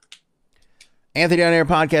Anthony on Air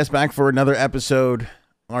podcast back for another episode.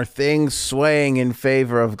 Are things swaying in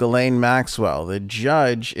favor of Ghislaine Maxwell? The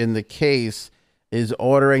judge in the case is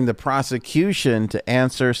ordering the prosecution to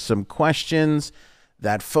answer some questions.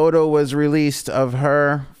 That photo was released of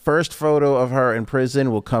her, first photo of her in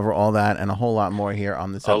prison. We'll cover all that and a whole lot more here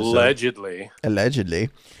on this episode. Allegedly.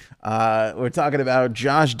 We're talking about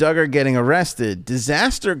Josh Duggar getting arrested.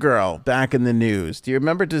 Disaster Girl back in the news. Do you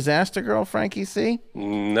remember Disaster Girl, Frankie C?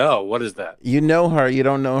 No, what is that? You know her. You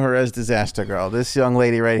don't know her as Disaster Girl. This young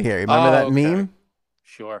lady right here. Remember that meme?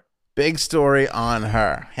 Sure. Big story on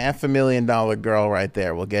her. $500,000 girl right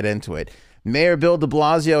there. We'll get into it. Mayor Bill de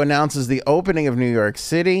Blasio announces the opening of New York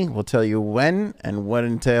City. We'll tell you when and what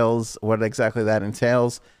exactly that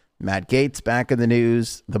entails. Matt Gaetz back in the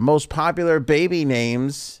news. The most popular baby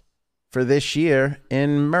names for this year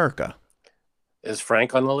in America. Is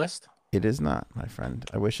Frank on the list? It is not, my friend.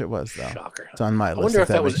 I wish it was, though. Shocker. It's on my list. I wonder if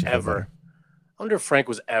that was ever. I wonder if Frank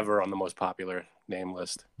was ever on the most popular name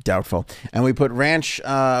list. Doubtful. And we put ranch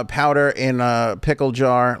powder in a pickle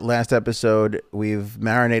jar last episode. We've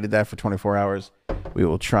marinated that for 24 hours. We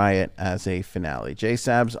will try it as a finale.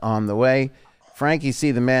 J-Sab's on the way. Frankie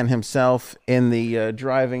C, the man himself, in the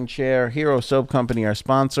driving chair. Hero Soap Company, our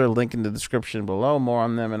sponsor. Link in the description below. More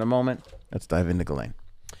on them in a moment. Let's dive into Ghislaine.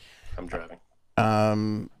 I'm driving.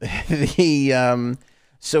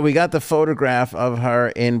 So we got the photograph of her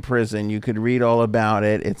in prison. You could read all about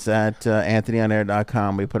it. It's at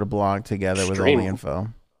anthonyonair.com. We put a blog together with all the info.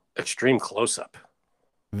 Extreme close-up.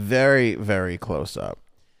 Very, very close-up.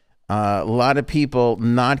 A lot of people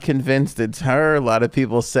not convinced it's her. A lot of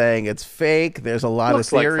people saying it's fake. There's a lot of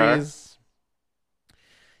theories.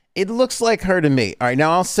 It looks like her to me. All right,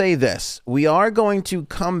 now I'll say this. We are going to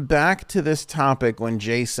come back to this topic when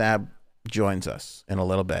J-Sab joins us in a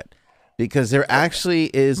little bit, because there actually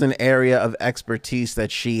is an area of expertise that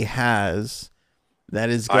she has that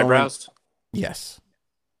is going... Eyebrows? Yes.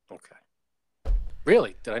 Okay.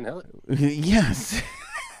 Really? Did I know it? Yes.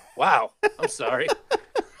 Wow. I'm sorry.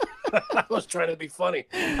 I was trying to be funny.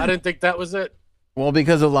 I didn't think that was it. Well,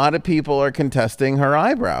 because a lot of people are contesting her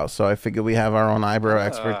eyebrows, so I figured we have our own eyebrow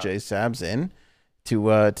expert, Jay Sabs, in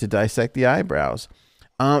to dissect the eyebrows.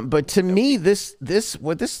 But to me,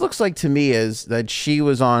 what this looks like to me is that she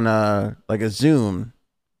was on a Zoom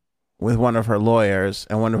with one of her lawyers,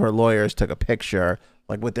 and one of her lawyers took a picture,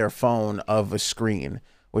 like with their phone, of a screen,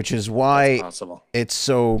 which is why it's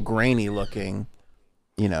so grainy looking.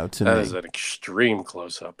 To me, that is an extreme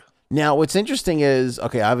close up. Now, what's interesting is,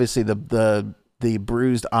 okay, obviously the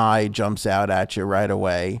bruised eye jumps out at you right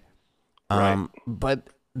away. Right. But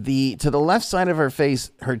to the left side of her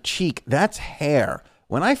face, her cheek, that's hair.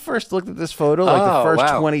 When I first looked at this photo, the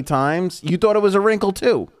first 20 times, you thought it was a wrinkle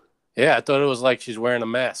too. Yeah, I thought it was like she's wearing a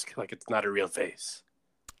mask, like it's not a real face.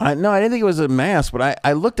 No, I didn't think it was a mask, but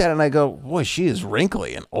I looked at it and I go, boy, she is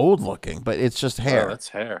wrinkly and old looking, but it's just hair. Oh, that's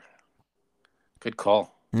hair. Good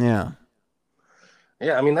call. Yeah.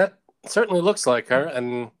 Yeah, I mean, that certainly looks like her,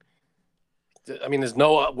 and I mean, there's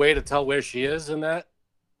no way to tell where she is in that.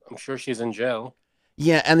 I'm sure she's in jail.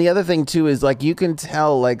 Yeah, and the other thing too is, like, you can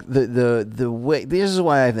tell, like, the way. This is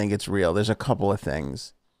why I think it's real. There's a couple of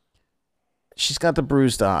things. She's got the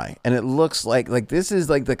bruised eye, and it looks like this is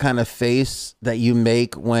like the kind of face that you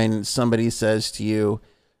make when somebody says to you,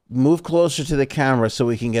 move closer to the camera so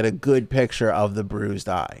we can get a good picture of the bruised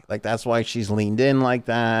eye. Like, that's why she's leaned in like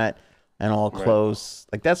that and all close.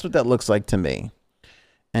 Like, that's what that looks like to me.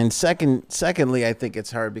 And secondly, I think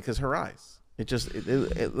it's her because her eyes. It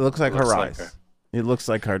looks like her eyes. It looks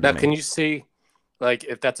like her to me. Now, can you see, like,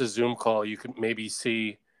 if that's a Zoom call, you could maybe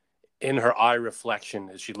see in her eye reflection,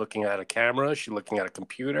 is she looking at a camera? Is she looking at a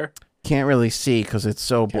computer? Can't really see because it's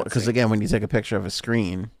so... Because, again, when you take a picture of a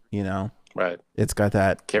screen, Right. it's got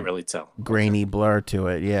that... Can't really tell. Grainy blur to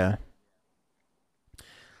it, yeah.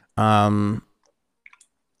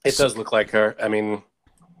 It does look like her. I mean,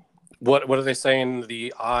 what are they saying?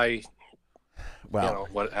 The eye... Well,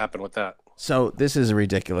 what happened with that? So this is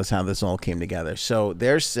ridiculous how this all came together. So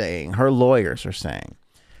they're saying, her lawyers are saying,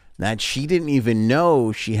 that she didn't even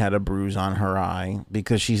know she had a bruise on her eye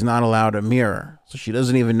because she's not allowed a mirror. So she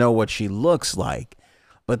doesn't even know what she looks like,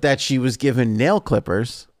 but that she was given nail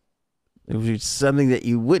clippers. It was something that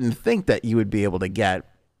you wouldn't think that you would be able to get,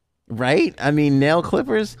 right? I mean, nail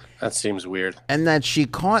clippers. That seems weird. And that she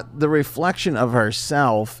caught the reflection of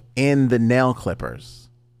herself in the nail clippers.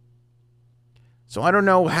 So I don't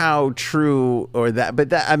know how true or that, but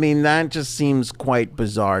that just seems quite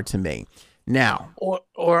bizarre to me. Now,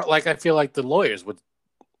 or like, I feel like the lawyers would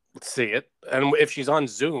see it, and if she's on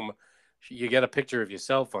Zoom, you get a picture of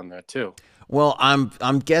yourself on there too. Well,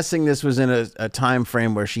 I'm guessing this was in a time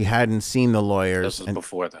frame where she hadn't seen the lawyers. This was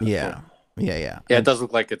before that. Yeah. Yeah. Yeah, it does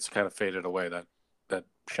look like it's kind of faded away, that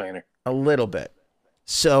shiner. A little bit.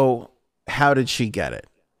 So how did she get it?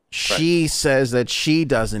 She says that she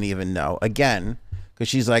doesn't even know. Again, because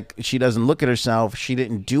she's like, she doesn't look at herself. She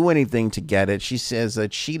didn't do anything to get it. She says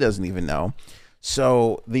that she doesn't even know.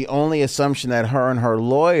 So the only assumption that her and her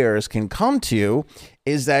lawyers can come to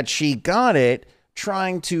is that she got it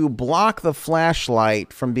trying to block the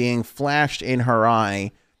flashlight from being flashed in her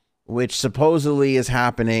eye, which supposedly is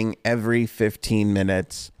happening every 15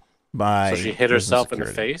 minutes. So she hit herself in the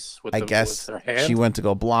face with her hand? She went to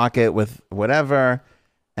go block it with whatever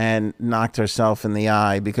and knocked herself in the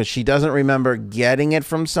eye because she doesn't remember getting it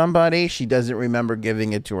from somebody. She doesn't remember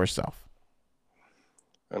giving it to herself.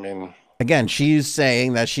 I mean, again, she's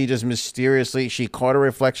saying that she just mysteriously, she caught a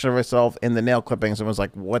reflection of herself in the nail clippings and was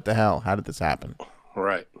like, what the hell? How did this happen?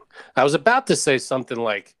 Right. I was about to say something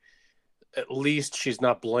like, at least she's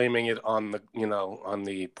not blaming it on on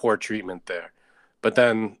the poor treatment there. But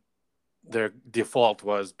then their default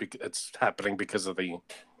was it's happening because of the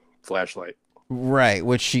flashlight. Right,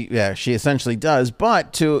 which she essentially does.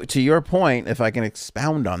 But to your point, if I can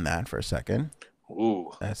expound on that for a second.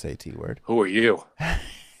 Ooh. SAT word. Who are you?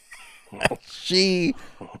 She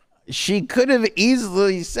could have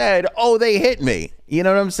easily said, oh, they hit me. You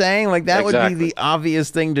know what I'm saying? Like that would be the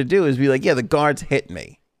obvious thing to do is be like, yeah, the guards hit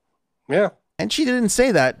me. Yeah. And she didn't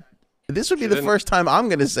say that. This would be the first time I'm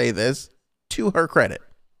going to say this to her credit.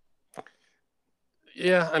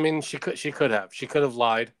 Yeah, I mean, she could have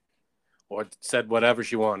lied or said whatever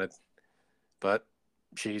she wanted. But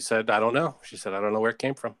she said, I don't know. She said, I don't know where it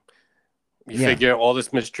came from. You figure all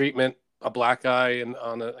this mistreatment, a black eye, and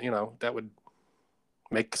on a, that would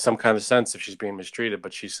make some kind of sense if she's being mistreated.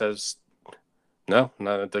 But she says, no,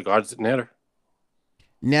 the guards didn't hit her.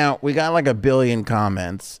 Now, we got like 1 billion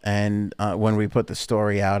comments, and when we put the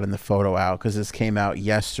story out and the photo out, because this came out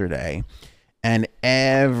yesterday, and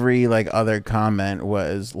every like other comment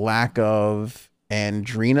was lack of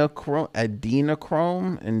adrenochrome,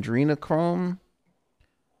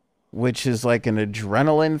 which is like an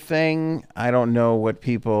adrenaline thing. I don't know what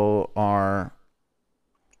people are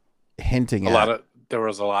hinting at. There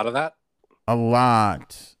was a lot of that? A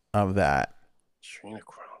lot of that.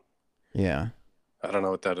 Adrenochrome. Yeah. I don't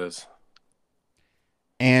know what that is.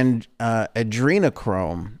 And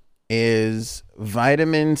adrenochrome is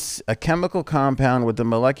vitamins, a chemical compound with the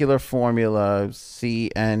molecular formula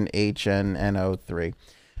CnHNO3,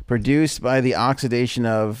 produced by the oxidation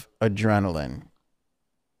of adrenaline.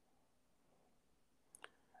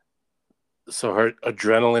 So her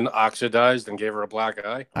adrenaline oxidized and gave her a black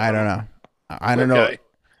eye? I don't know. I don't know.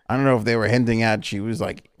 I don't know if they were hinting at she was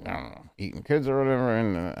like, I don't know, eating kids or whatever,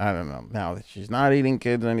 and I don't know. Now that she's not eating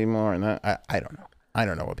kids anymore, and I don't know. I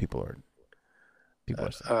don't know what people are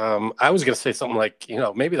saying. I was gonna say something like,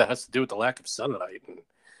 maybe that has to do with the lack of sunlight and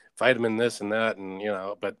vitamin this and that, and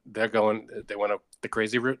but they went up the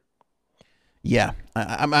crazy route. Yeah,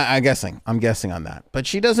 I'm guessing on that, but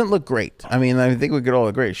she doesn't look great. I mean, I think we could all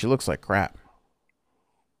agree she looks like crap.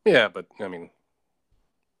 Yeah, but I mean,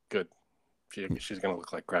 good. She's going to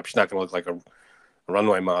look like crap. She's not going to look like a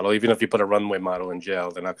runway model. Even if you put a runway model in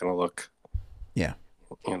jail, they're not going to look,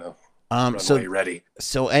 runway ready.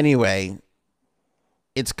 So anyway,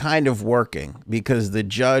 it's kind of working because the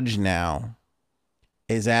judge now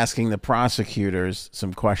is asking the prosecutors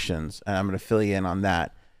some questions, and I'm going to fill you in on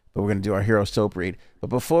that. But we're going to do our hero soap read. But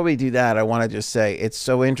before we do that, I want to just say it's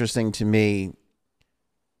so interesting to me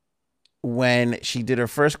when she did her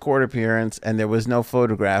first court appearance and there was no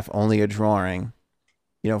photograph, only a drawing.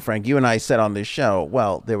 Frank, you and I said on this show,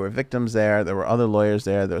 well, there were victims there. There were other lawyers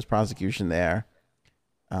there. There was prosecution there.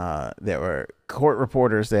 There were court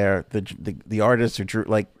reporters there. The artists who drew,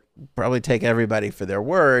 like, probably take everybody for their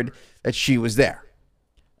word that she was there.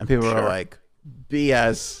 And people were like,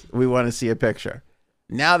 BS, we want to see a picture.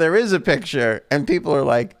 Now there is a picture and people are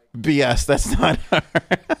like, BS, that's not her.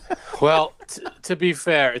 Well, to be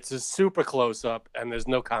fair, it's a super close up and there's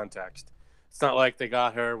no context. It's not like they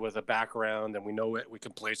got her with a background and we know it. We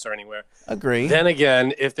can place her anywhere. Agree. Then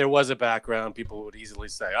again, if there was a background, people would easily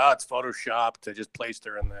say, "Oh, it's photoshopped. They just placed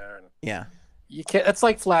her in there." Yeah. You can't. It's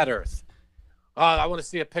like flat Earth. Oh, I want to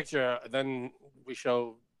see a picture. Then we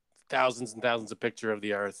show thousands and thousands of pictures of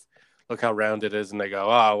the Earth. Look how round it is, and they go,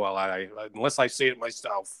 "Oh, well, unless I see it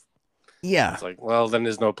myself." Yeah. It's like, well, then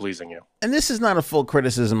there's no pleasing you. And this is not a full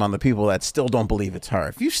criticism on the people that still don't believe it's her.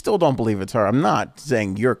 If you still don't believe it's her, I'm not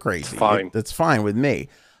saying you're crazy. It's fine. That's fine with me.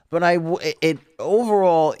 But it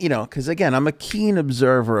overall, because again, I'm a keen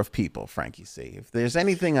observer of people, Frankie C. If there's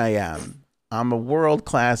anything I am, I'm a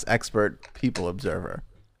world-class expert people observer.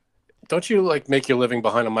 Don't you like make your living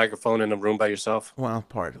behind a microphone in a room by yourself? Well,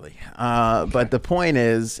 partly. But the point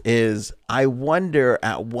is I wonder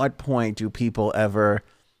at what point do people ever,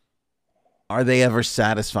 are they ever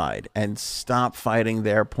satisfied and stop fighting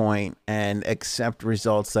their point and accept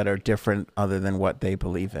results that are different other than what they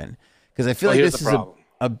believe in? Because I feel like this is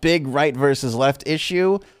a big right versus left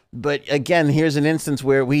issue. But again, here's an instance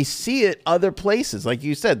where we see it other places. Like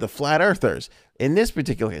you said, the flat earthers. In this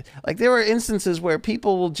particular case, like there are instances where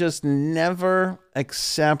people will just never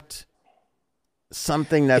accept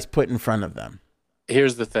something that's put in front of them.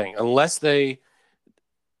 Here's the thing: unless they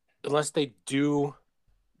do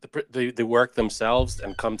the work themselves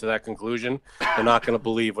and come to that conclusion, they're not going to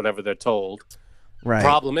believe whatever they're told. Right.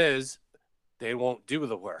 Problem is, they won't do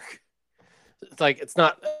the work. It's like it's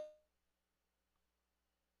not.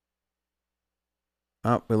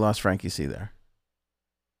 Oh, we lost Frankie C there.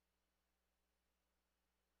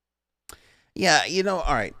 Yeah,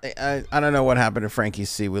 all right. I don't know what happened to Frankie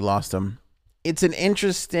C. We lost him. It's an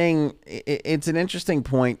interesting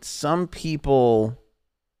point. Some people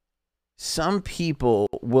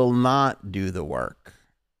will not do the work.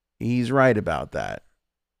 He's right about that.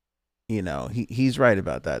 He's right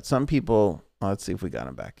about that. Some people, let's see if we got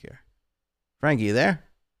him back here. Frankie, you there?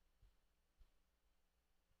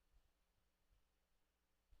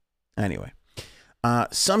 Anyway,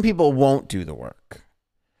 some people won't do the work.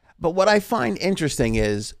 But what I find interesting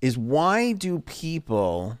is why do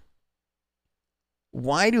people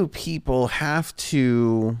have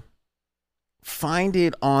to find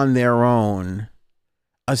it on their own,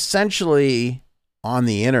 essentially on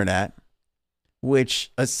the internet,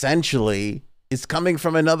 which essentially is coming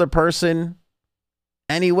from another person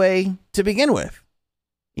anyway to begin with?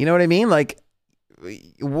 You know what I mean? Like,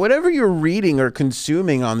 whatever you're reading or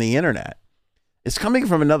consuming on the internet is coming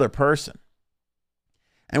from another person.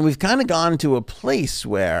 And we've kind of gone to a place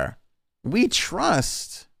where we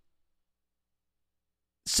trust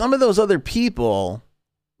some of those other people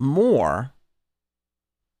more,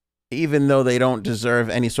 even though they don't deserve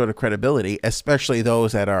any sort of credibility, especially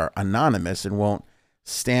those that are anonymous and won't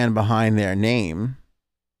stand behind their name,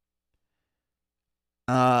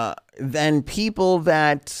 than people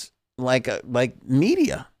that like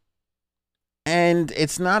media. And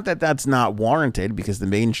it's not that that's not warranted, because the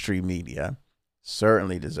mainstream media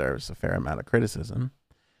certainly deserves a fair amount of criticism.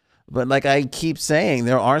 But like I keep saying,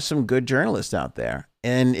 there are some good journalists out there.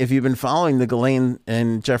 And if you've been following the Ghislaine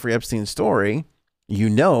and Jeffrey Epstein story, you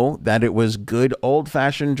know that it was good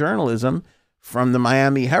old-fashioned journalism from the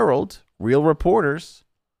Miami Herald, real reporters,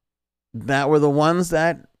 that were the ones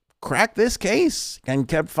that cracked this case and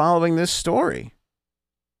kept following this story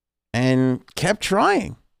and kept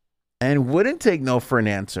trying and wouldn't take no for an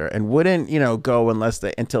answer and wouldn't, go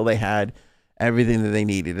until they had everything that they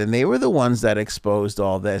needed. And they were the ones that exposed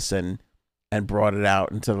all this and brought it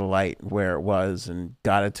out into the light where it was and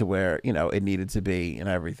got it to where, it needed to be and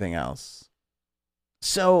everything else.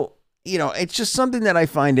 So, it's just something that I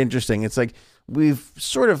find interesting. It's like we've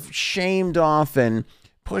sort of shamed off and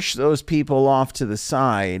pushed those people off to the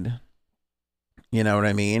side. You know what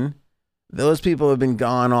I mean? Those people have been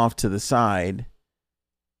gone off to the side,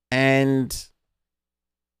 and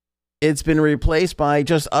it's been replaced by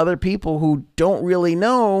just other people who don't really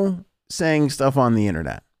know saying stuff on the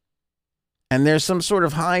internet. And there's some sort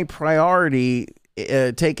of high priority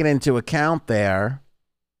taken into account there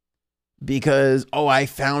because, I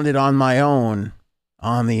found it on my own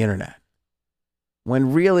on the internet.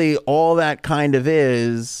 When really all that kind of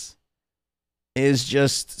is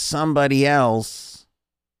just somebody else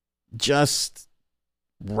just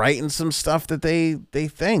writing some stuff that they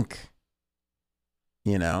think,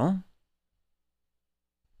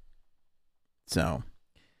 So,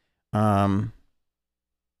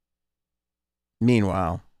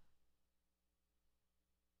 meanwhile,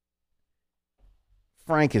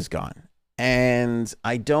 Frank is gone. And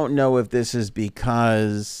I don't know if this is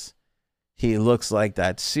because he looks like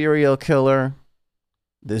that serial killer,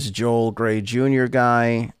 this Joel Gray Jr.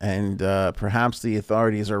 guy, and perhaps the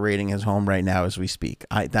authorities are raiding his home right now as we speak.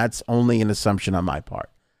 That's only an assumption on my part.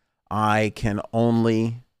 I can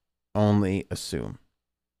only assume.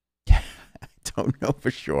 I don't know for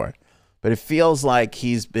sure. But it feels like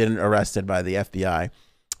he's been arrested by the FBI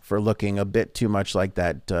for looking a bit too much like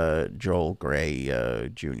that Joel Gray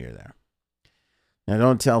Jr. there. Now,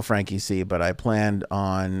 don't tell Frankie C, but I planned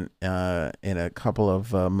on, in a couple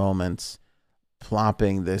of moments,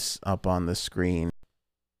 plopping this up on the screen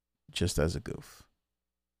just as a goof.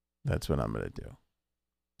 That's what I'm going to do.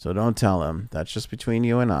 So don't tell him. That's just between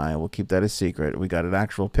you and I. We'll keep that a secret. We got an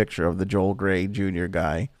actual picture of the Joel Gray Jr.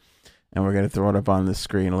 guy And we're going to throw it up on the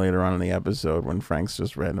screen later on in the episode when Frank's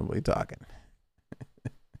just randomly talking.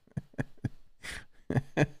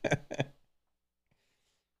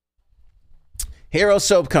 Hero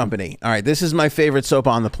Soap Company. All right, this is my favorite soap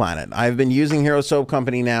on the planet. I've been using Hero Soap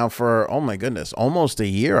Company now for, oh my goodness, almost a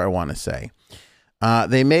year, I want to say.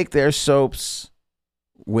 They make their soaps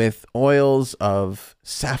with oils of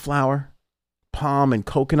safflower, palm, and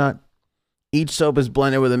coconut. Each soap is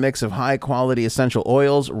blended with a mix of high-quality essential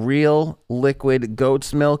oils, real liquid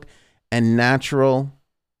goat's milk, and natural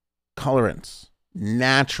colorants.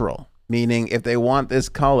 Natural, meaning if they want this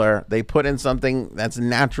color, they put in something that's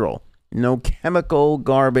natural. No chemical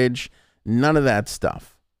garbage, none of that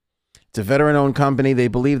stuff. It's a veteran-owned company. They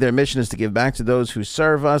believe their mission is to give back to those who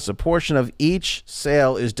serve us. A portion of each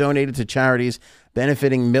sale is donated to charities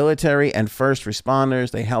benefiting military and first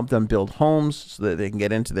responders. They help them build homes so that they can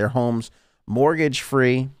get into their homes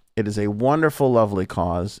mortgage-free. It is a wonderful, lovely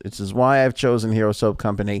cause. This is why I've chosen Hero Soap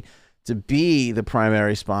Company to be the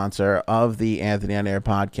primary sponsor of the Anthony on Air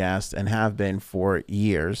podcast and have been for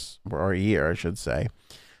years, or a year, I should say.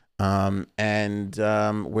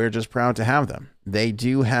 We're just proud to have them. They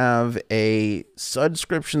do have a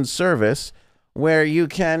subscription service where you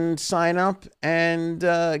can sign up and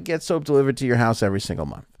get soap delivered to your house every single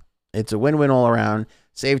month. It's a win-win all around.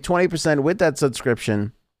 Save 20% with that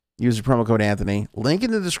subscription. Use the promo code Anthony. Link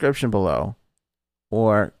in the description below,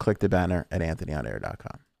 or click the banner at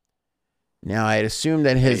anthonyonair.com. Now, I had assumed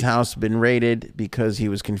that his house had been raided because he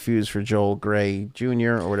was confused for Joel Gray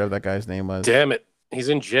Jr. or whatever that guy's name was. Damn it. He's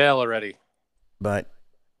in jail already. But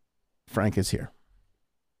Frank is here.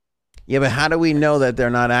 Yeah, but how do we know that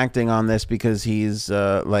they're not acting on this because he's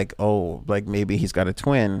like maybe he's got a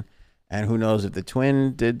twin, and who knows if the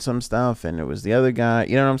twin did some stuff and it was the other guy.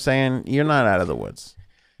 You know what I'm saying? You're not out of the woods.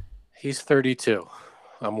 He's 32.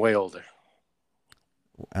 I'm way older.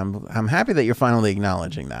 I'm happy that you're finally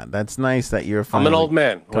acknowledging that. That's nice that you're finally I'm an old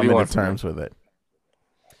man. What do you want to terms with it.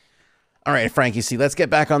 All right, Frankie, see, let's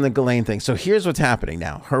get back on the Ghislaine thing. So here's what's happening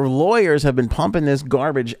now. Her lawyers have been pumping this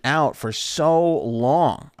garbage out for so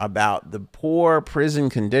long about the poor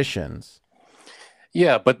prison conditions.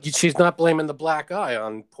 Yeah, but she's not blaming the black eye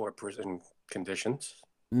on poor prison conditions.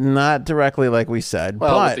 Not directly like we said.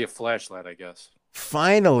 Well, but with the flashlight, I guess.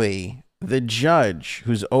 Finally, the judge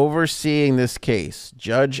who's overseeing this case,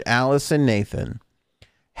 Judge Allison Nathan,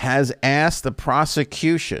 has asked the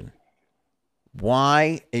prosecution,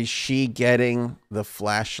 why is she getting the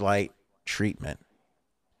flashlight treatment?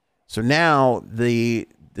 So now the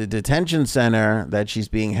detention center that she's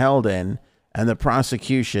being held in and the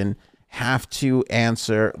prosecution have to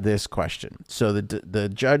answer this question. So the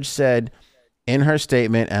judge said in her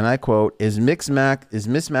statement, and I quote, is Miss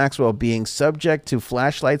Maxwell being subject to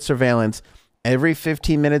flashlight surveillance every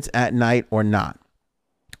 15 minutes at night or not?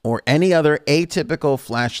 Or any other atypical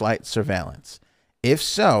flashlight surveillance? If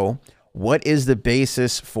so, what is the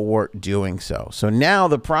basis for doing so? So now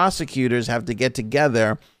the prosecutors have to get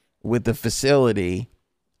together with the facility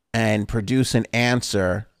and produce an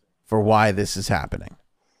answer for why this is happening.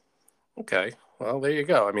 Okay. Well, there you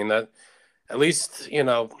go. I mean, that at least,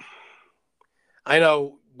 I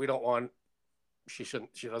know we don't want, she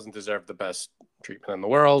doesn't deserve the best treatment in the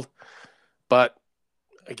world, but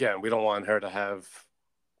again, we don't want her to have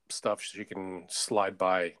stuff she can slide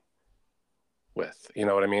by with, you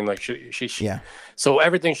know what I mean? Like she yeah. So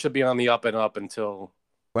everything should be on the up and up until.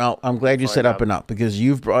 Well, I'm glad you said up and up because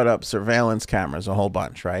you've brought up surveillance cameras a whole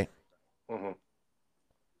bunch, right? Mm-hmm.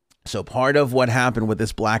 So part of what happened with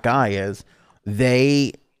this black eye is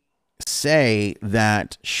they say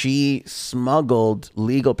that she smuggled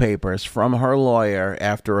legal papers from her lawyer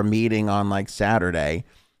after a meeting on like Saturday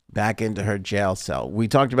back into her jail cell. We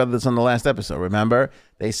talked about this on the last episode. Remember?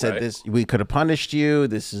 They said this, we could have punished you.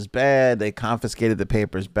 This is bad. They confiscated the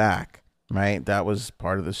papers back, right? That was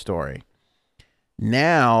part of the story.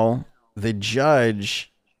 Now the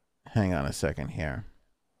judge, hang on a second here.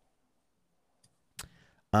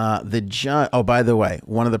 The judge, oh, by the way,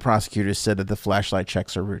 one of the prosecutors said that the flashlight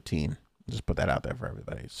checks are routine. Just put that out there for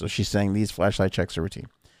everybody. So she's saying these flashlight checks are routine.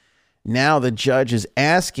 Now the judge is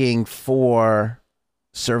asking for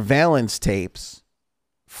surveillance tapes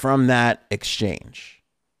from that exchange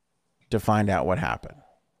to find out what happened.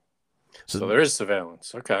 So there is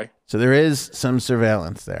surveillance. Okay. So there is some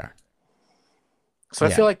surveillance there. So I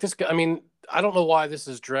feel like this, I mean, I don't know why this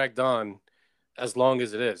is dragged on as long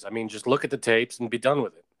as it is. I mean, just look at the tapes and be done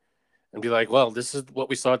with it. And be like, well, this is what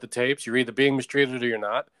we saw at the tapes. You're either being mistreated or you're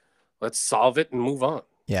not. Let's solve it and move on.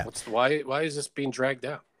 Yeah. Why is this being dragged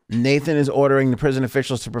out? Nathan is ordering the prison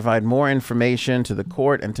officials to provide more information to the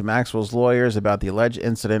court and to Maxwell's lawyers about the alleged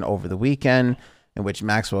incident over the weekend. in which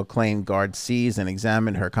Maxwell claimed guards seized and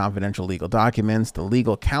examined her confidential legal documents. The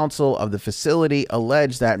legal counsel of the facility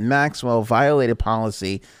alleged that Maxwell violated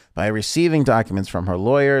policy by receiving documents from her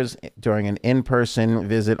lawyers during an in-person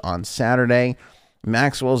visit on Saturday.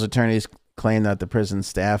 Maxwell's attorneys claim that the prison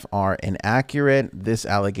staff are inaccurate. This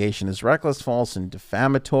allegation is reckless, false, and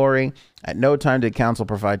defamatory. At no time did counsel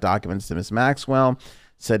provide documents to Ms. Maxwell,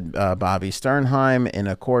 said Bobby Sternheim in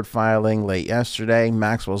a court filing late yesterday.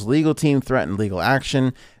 Maxwell's legal team threatened legal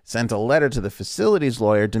action, sent a letter to the facility's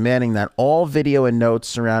lawyer demanding that all video and notes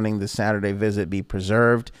surrounding the Saturday visit be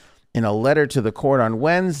preserved. In a letter to the court on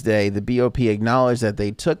Wednesday, the BOP acknowledged that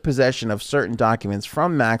they took possession of certain documents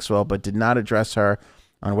from Maxwell, but did not address her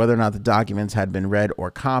on whether or not the documents had been read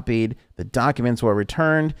or copied. The documents were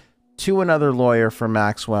returned to another lawyer for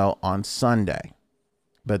Maxwell on Sunday,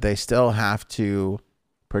 but they still have to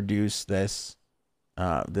produce this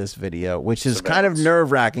video, which is kind of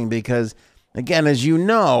nerve-wracking because, again, as you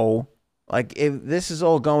know, like if this is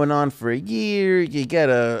all going on for a year, you get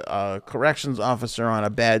a corrections officer on a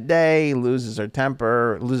bad day, loses his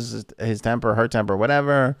temper, her temper,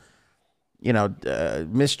 whatever,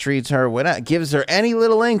 mistreats her, whatever, gives her any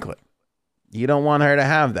little inkling. You don't want her to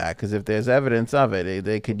have that because if there's evidence of it,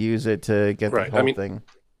 they could use it to get the whole thing.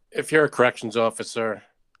 If you're a corrections officer,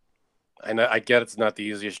 I get it's not the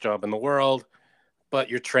easiest job in the world, but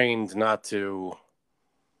you're trained not to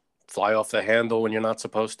fly off the handle when you're not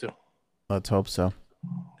supposed to. Let's hope so.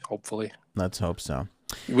 Hopefully. Let's hope so.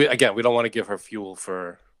 We don't want to give her fuel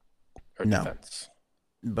for her defense.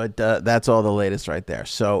 But that's all the latest right there.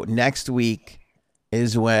 So next week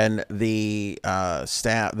is when the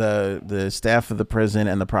staff of the prison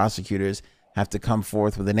and the prosecutors have to come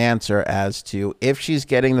forth with an answer as to if she's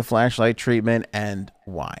getting the flashlight treatment and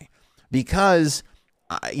why. Because,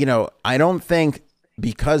 I don't think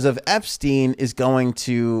because of Epstein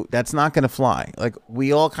that's not going to fly. Like,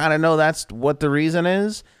 we all kind of know that's what the reason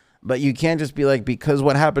is, but you can't just be like, because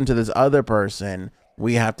what happened to this other person,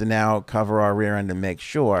 we have to now cover our rear end and make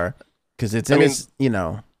sure, because it's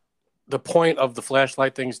the point of the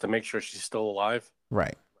flashlight thing is to make sure she's still alive.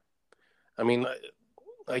 Right. I mean,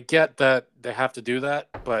 I get that they have to do that,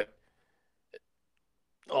 but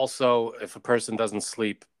also if a person doesn't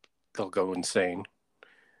sleep, they'll go insane.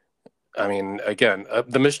 I mean, again,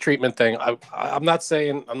 the mistreatment thing, I'm not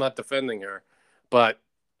defending her, but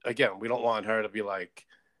again, we don't want her to be like,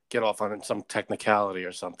 get off on some technicality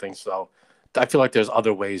or something. So I feel like there's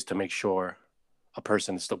other ways to make sure a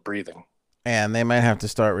person is still breathing. And they might have to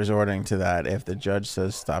start resorting to that if the judge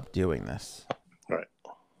says stop doing this. Right.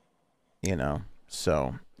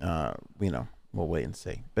 So, we'll wait and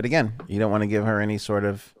see. But again, you don't want to give her any sort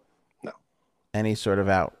of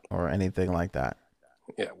out or anything like that.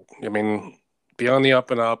 Yeah. I mean, be on the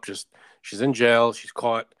up and up. Just, she's in jail. She's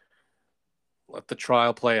caught. Let the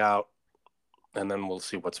trial play out. And then we'll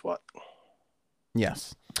see what's what.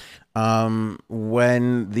 Yes. Whenever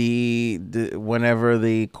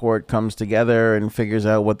the court comes together and figures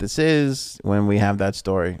out what this is, when we have that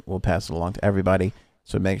story, we'll pass it along to everybody.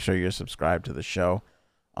 So make sure you're subscribed to the show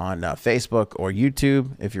on Facebook or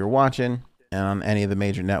YouTube if you're watching, and on any of the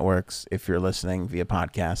major networks if you're listening via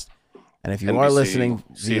podcast. And if you are listening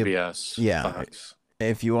via CBS, Fox.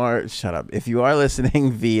 If you are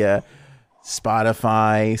listening via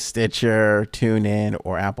Spotify, Stitcher, TuneIn,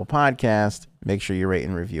 or Apple Podcast, make sure you rate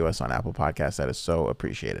and review us on Apple Podcasts. That is so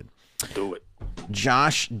appreciated. Do it.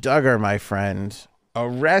 Josh Duggar, my friend,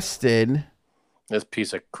 arrested. This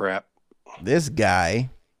piece of crap. This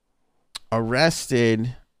guy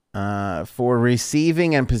arrested for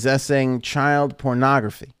receiving and possessing child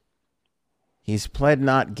pornography. He's pled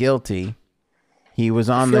not guilty. He was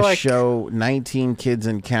on the show 19 Kids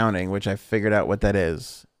and Counting, which I figured out what that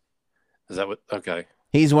is. Is that what? Okay.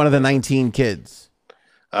 He's one of the 19 kids.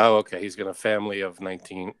 Oh, okay. He's got a family of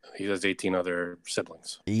 19. He has 18 other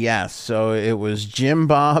siblings. Yes. So it was Jim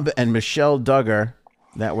Bob and Michelle Duggar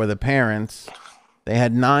that were the parents. They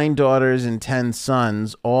had 9 daughters and 10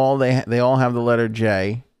 sons. They all have the letter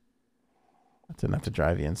J. That's enough to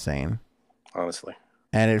drive you insane. Honestly.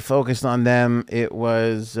 And it focused on them. It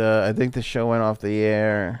was, I think the show went off the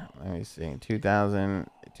air. Let me see,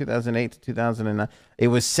 2008 to 2009. It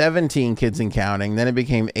was 17 Kids and Counting. Then it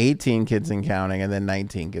became 18 Kids and Counting, and then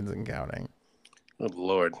 19 Kids and Counting. Good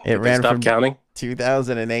Lord. It ran from counting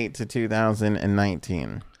 2008 to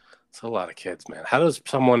 2019. It's a lot of kids, man. How does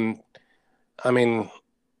someone, I mean,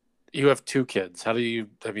 you have 2 kids. Have you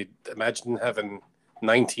imagine having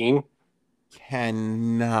 19?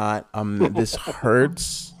 Cannot. This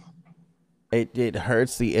hurts. It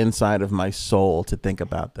hurts the inside of my soul to think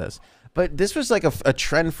about this. But this was like a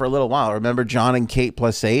trend for a little while. Remember John and Kate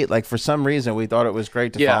plus 8? Like for some reason, we thought it was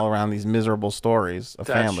great to Yeah, follow around these miserable stories of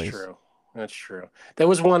that's families. true. That's true. There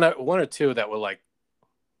was one or two that were like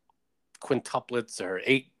quintuplets or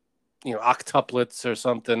eight, octuplets or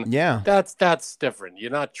something. Yeah, That's different.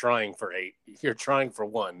 You're not trying for eight. You're trying for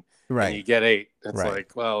one, and you right. get eight. It's Right.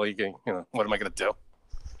 like, well, what am I gonna do?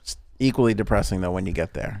 It's equally depressing though when you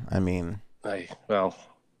get there. I mean, Well,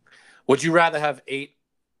 would you rather have eight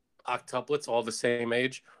octuplets all the same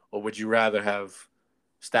age, or would you rather have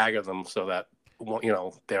stagger them so that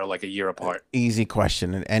they're like a year apart? easy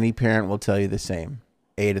question, and any parent will tell you the same.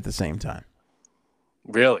 8 at the same time.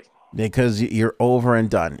 Really? Because you're over and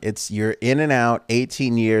done. You're in and out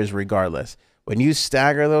 18 years regardless. When you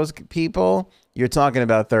stagger those people, you're talking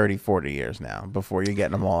about 30, 40 years now before you're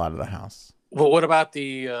getting them all out of the house. Well, what about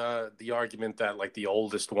the argument that like the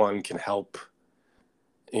oldest one can help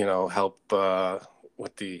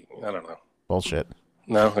with the, I don't know. Bullshit.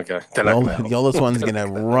 No, okay. The oldest one's gonna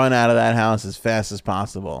run out of that house as fast as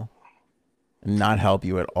possible and not help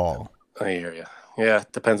you at all. I hear you. Yeah,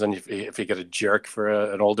 it depends on if you get a jerk for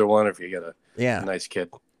an older one, or if you get a nice kid.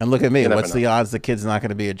 And look at me. You never What's the know. odds the kid's not going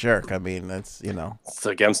to be a jerk? I mean, that's It's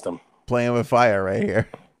against them. playing with fire right here.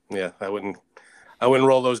 Yeah, I wouldn't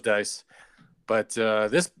roll those dice. But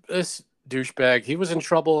this douchebag, he was in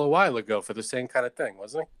trouble a while ago for the same kind of thing,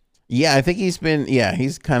 wasn't Yeah, I think he's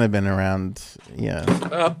kind of been around, he?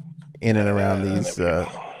 in and around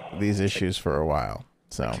these issues for a while.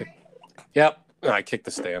 So, Yep. I kicked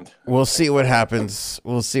the stand. we'll see what happens.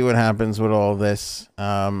 We'll see what happens with all this.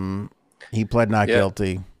 He pled not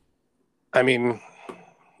guilty. I mean,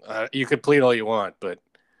 you could plead all you want, but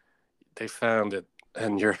they found it,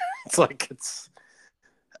 and it's like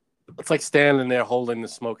standing there holding the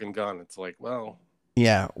smoking gun. It's like, well,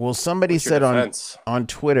 Yeah. Well, somebody what's your said defense? on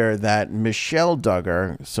Twitter that Michelle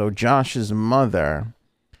Duggar, so Josh's mother,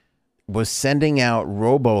 was sending out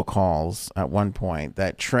robocalls at one point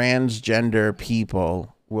that transgender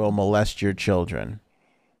people will molest your children.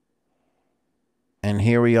 And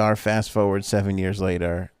here we are, fast forward 7 years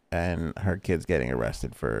later, and her kid's getting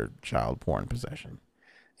arrested for child porn possession.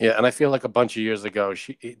 Yeah, and I feel like a bunch of years ago,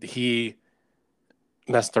 he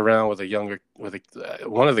messed around with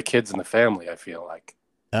one of the kids in the family. I feel like.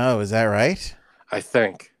 Oh, is that right? I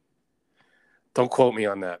think. Don't quote me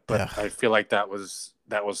on that, but Ugh. I feel like that was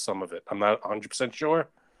some of it. I'm not 100% sure,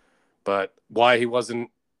 but why he wasn't,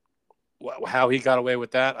 how he got away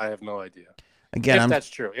with that, I have no idea. Again, That's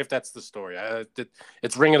true, if that's the story,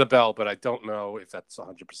 it's ringing a bell, but I don't know if that's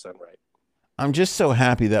 100% right. I'm just so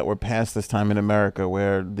happy that we're past this time in America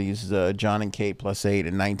where these John and Kate plus 8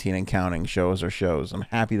 and 19 and counting shows are shows. I'm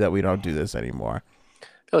happy that we don't do this anymore. I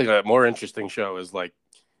feel like a more interesting show is like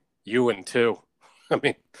You and Two. I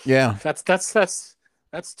mean, Yeah. that's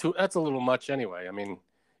a little much anyway. I mean,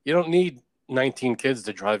 you don't need 19 kids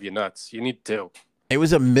to drive you nuts. You need 2. It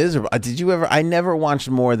was a miserable. Did you ever? I never watched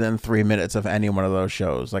more than 3 minutes of any one of those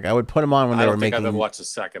shows. Like I would put them on when they I were don't think making. I've ever watched a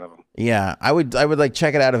second of them. Yeah, I would like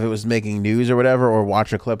check it out if it was making news or whatever, or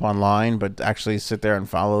watch a clip online. But actually sit there and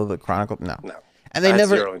follow the chronicle, no. And they I had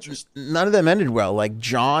never. zero interest. None of them ended well. Like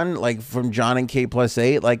John, like from John and Kate plus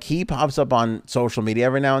 8, like he pops up on social media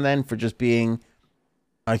every now and then for just being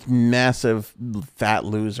a massive fat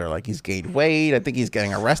loser. Like he's gained weight. I think he's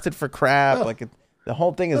getting arrested for crap. Oh. Like the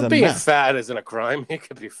whole thing is a Being mess. fat isn't a crime. He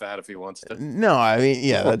could be fat if he wants to. No, I mean,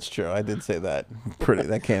 yeah, that's true. I did say that.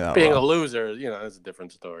 That came out Being wrong. a loser, that's a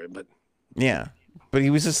different story. But Yeah, but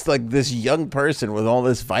he was just like this young person with all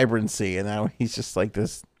this vibrancy, and now he's just like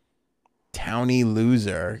this towny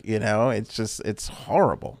loser. It's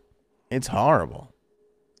horrible. It's horrible.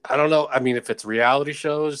 I don't know. I mean, if it's reality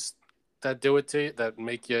shows that do it to you, that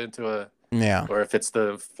make you into Yeah, or if it's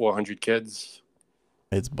the 400 kids.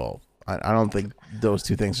 it's both. I don't think those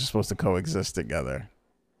two things are supposed to coexist together.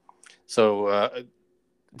 So,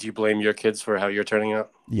 do you blame your kids for how you're turning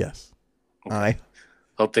out? Yes, I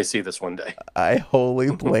Hope they see this one day.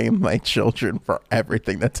 wholly blame my children for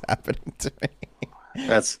everything that's happening to me.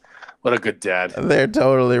 What a good dad. They're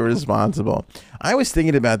totally responsible. I was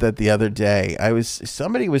thinking about that the other day.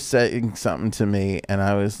 Somebody was saying something to me, and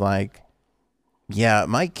I was like, yeah,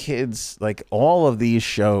 my kids, like all of these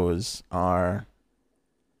shows are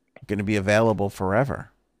going to be available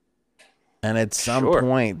forever. And at some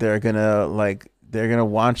point they're going to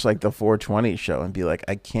watch like the 420 show and be like,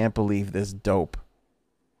 I can't believe this dope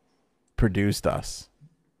produced us.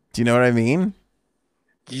 Do you know what I mean?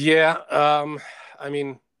 Yeah. I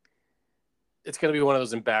mean, it's going to be one of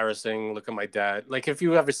those embarrassing, look at my dad. Like if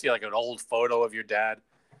you ever see like an old photo of your dad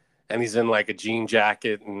and he's in like a jean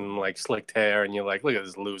jacket and like slicked hair and you're like, look at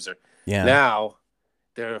this loser. Yeah. Now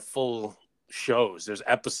there are full shows. There's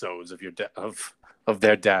episodes of of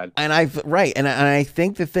their dad. And I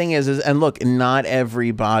think the thing is, and look, not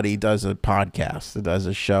everybody does a podcast, it does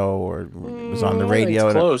a show, or was on the radio.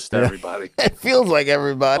 It's close to everybody. It feels like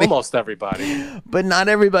everybody. Almost everybody. But not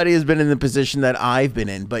everybody has been in the position that I've been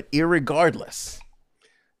in. But irregardless,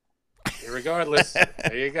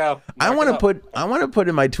 there you go. I want to put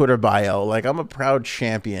in my Twitter bio, like, I'm a proud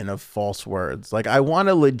champion of false words. Like, I want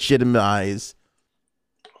to legitimize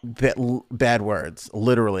bad words.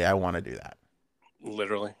 Literally, I want to do that.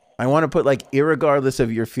 Literally. I want to put, like, irregardless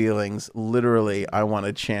of your feelings, literally, I want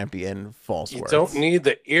to champion false words. You don't need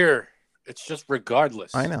the ear. It's just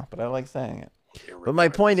regardless. I know, but I like saying it. But my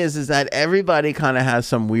point is that everybody kind of has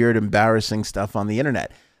some weird, embarrassing stuff on the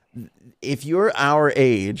internet. If you're our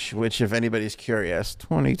age, which, if anybody's curious,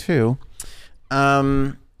 22,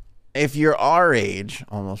 if you're our age,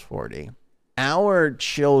 almost 40, our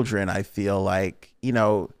children, I feel like,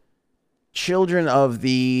 children of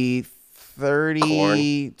the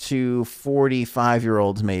 30 to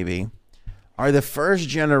 45-year-olds maybe are the first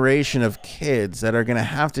generation of kids that are going to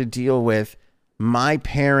have to deal with my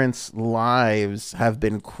parents' lives have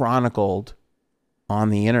been chronicled on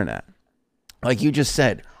the internet. Like you just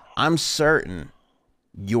said, I'm certain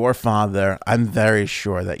your father, I'm very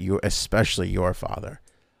sure that especially your father,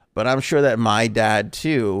 but I'm sure that my dad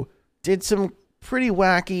too did some pretty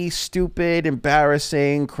wacky, stupid,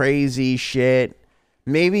 embarrassing, crazy shit.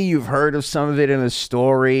 Maybe you've heard of some of it in a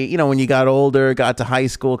story. When you got older, got to high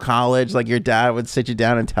school, college, like your dad would sit you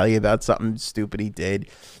down and tell you about something stupid he did.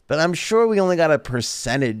 But I'm sure we only got a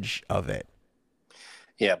percentage of it.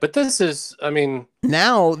 Yeah, but this is,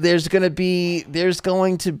 now there's going to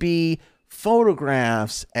be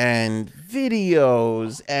photographs and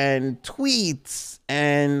videos and tweets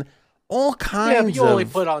and all kinds of. You only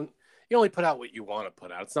put out what you want to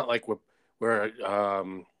put out. It's not like we're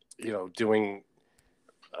doing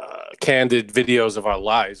candid videos of our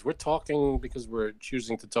lives. We're talking because we're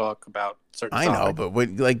choosing to talk about certain topics. I know,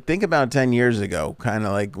 but think about 10 years ago, kind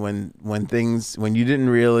of like when you didn't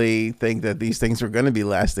really think that these things were going to be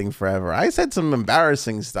lasting forever. I said some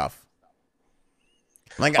embarrassing stuff.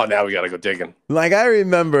 Like, now we got to go digging. Like, I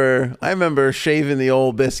remember shaving the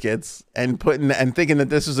old biscuits and thinking that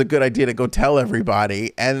this was a good idea to go tell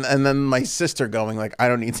everybody. And then my sister going like, I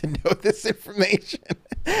don't need to know this information.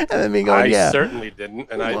 And then me going, I certainly didn't.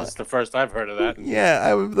 And it's the first I've heard of that. And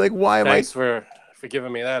I was like, thanks for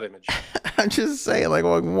giving me that image. I'm just saying, like,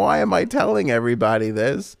 well, why am I telling everybody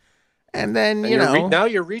this? And then, now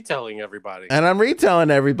you're retelling everybody. And I'm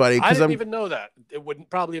retelling everybody. I didn't even know that. It would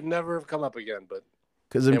probably have never come up again, but.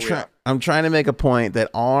 Because I'm trying to make a point that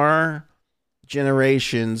our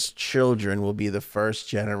generation's children will be the first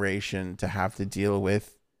generation to have to deal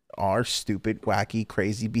with our stupid, wacky,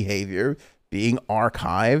 crazy behavior being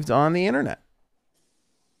archived on the internet.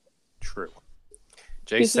 True.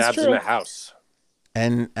 Jay Sabs in the house.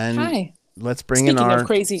 And hi. Let's bring Speaking in our of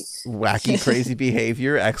crazy, wacky, crazy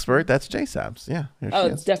behavior expert. That's Jay Sabs. Yeah.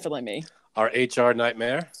 It's definitely me. Our HR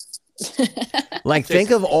nightmare. Like, think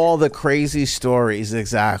of all the crazy stories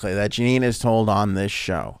exactly that Janine has told on this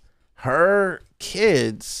show. Her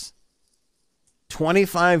kids,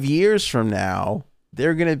 25 years from now,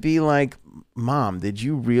 they're going to be like, Mom, did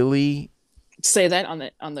you really say that on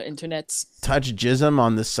the internet? Touch jism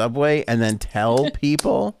on the subway and then tell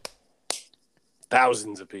people?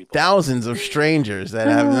 Thousands of people. Thousands of strangers that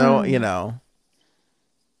have no,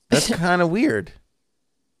 that's kind of weird.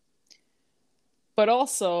 But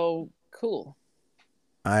also cool.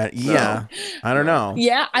 I don't know.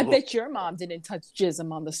 Yeah, I bet your mom didn't touch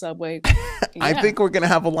jism on the subway. Yeah. I think we're going to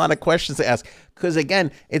have a lot of questions to ask. Because,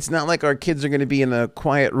 again, it's not like our kids are going to be in a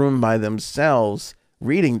quiet room by themselves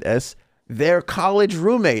reading this. Their college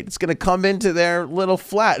roommate is going to come into their little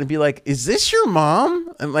flat and be like, is this your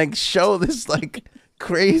mom? And, like, show this, like,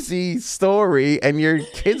 crazy story. And your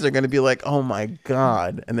kids are going to be like, oh, my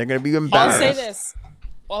God. And they're going to be embarrassed. I'll say this.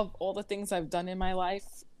 Of all the things I've done in my life,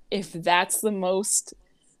 if that's the most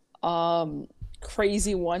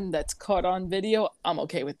crazy one that's caught on video, I'm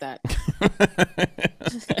okay with that.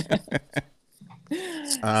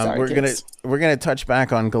 We're gonna touch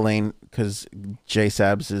back on Ghislaine because Jay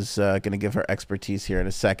Sabs is gonna give her expertise here in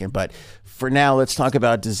a second. But for now, let's talk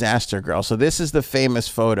about Disaster Girl. So this is the famous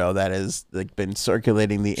photo that has been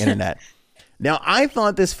circulating the internet. Now, I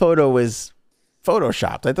thought this photo was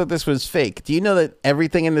photoshopped. I thought this was fake. Do you know that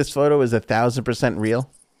everything in this photo is 1,000%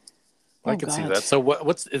 real? I can see that. So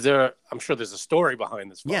is there? I'm sure there's a story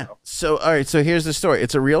behind this photo. Yeah. So all right. So here's the story.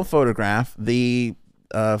 It's a real photograph. The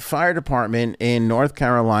fire department in North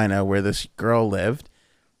Carolina, where this girl lived,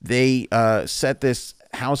 they set this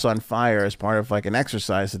house on fire as part of like an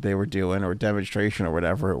exercise that they were doing or demonstration or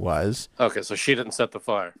whatever it was. Okay, so she didn't set the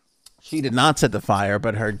fire. She did not set the fire,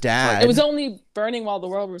 but her dad. It was only burning while the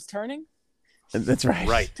world was turning. That's right.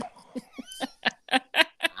 Right.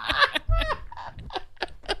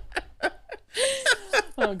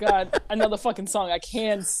 Oh God, another fucking song I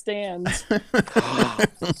can't stand.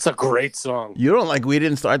 It's a great song. You don't like We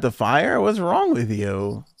Didn't Start the Fire? What's wrong with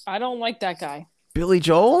you? I don't like that guy. Billy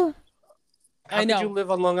Joel? How I know. did you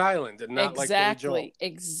live on Long Island and not like Billy Joel?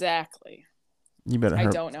 Exactly. You better I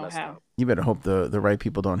hope, don't know messed how. up. you better hope the right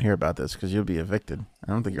people don't hear about this because you'll be evicted.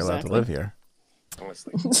 I don't think you're allowed to Exactly. live here.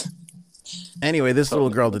 Honestly. Anyway, this little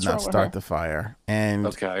girl did what's not wrong with start her? the fire. And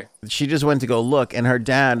Okay. she just went to go look, and her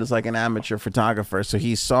dad is like an amateur photographer, so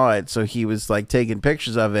he saw it, so he was like taking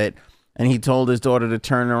pictures of it, and he told his daughter to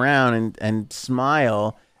turn around and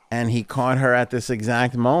smile, and he caught her at this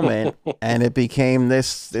exact moment, and it became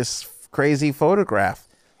this crazy photograph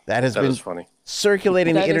that has That been is funny.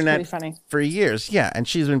 circulating That the is internet pretty funny. for years. Yeah, and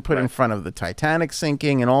she's been put in Right. front of the Titanic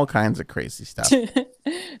sinking and all kinds of crazy stuff.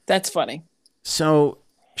 That's funny. So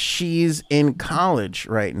she's in college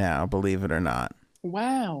right now, believe it or not.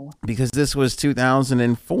 Wow. Because this was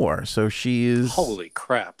 2004, so she is Holy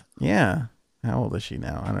crap. yeah. How old is she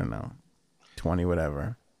now? I don't know, 20,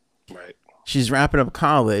 whatever. Right. She's wrapping up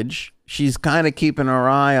college. She's kind of keeping her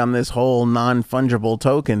eye on this whole non-fungible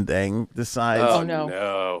token thing. Decides Oh, no.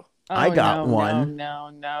 no. I Oh, got no, one.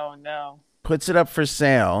 No. puts it up for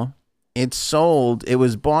sale. It's sold. It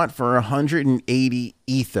was bought for 180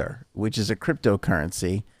 Ether, which is a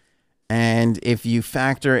cryptocurrency. And if you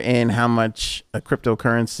factor in how much a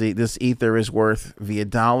cryptocurrency this Ether is worth via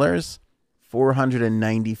dollars,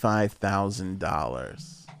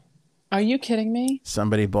 $495,000. Are you kidding me?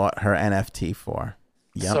 Somebody bought her NFT for.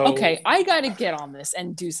 Yep. So, Okay, I got to get on this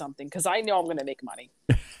and do something because I know I'm going to make money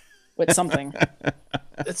with something.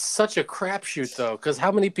 it's such a crapshoot, though, because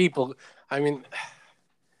how many people? I mean,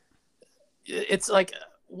 it's like,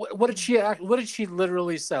 what did she act? What did she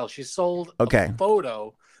literally sell? She sold Okay. a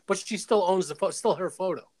photo, but she still owns the photo. Still her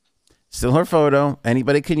photo. Still her photo.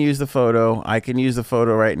 Anybody can use the photo. I can use the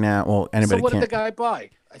photo right now. Well, So anybody what can. did the guy buy?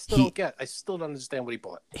 I still He- don't get. I still don't understand what he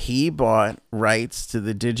bought. He bought rights to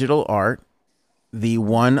the digital art, the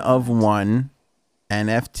one of one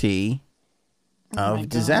NFT Oh my of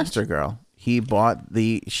Disaster Girl. He bought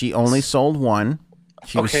she only sold one.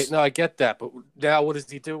 She Okay, was, no, I get that, but now what does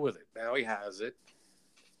he do with it? Now he has it.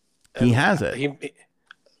 He has it.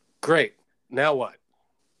 Great. Now what?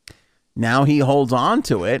 now he holds on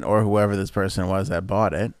to it, or whoever this person was that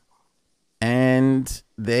bought it, and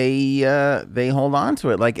they hold on to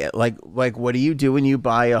it. Like what do you do when you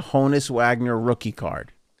buy a Honus Wagner rookie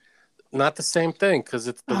card? Not the same thing because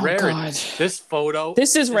it's the Oh, rarity. God. This photo.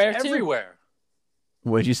 This is rare, too. everywhere.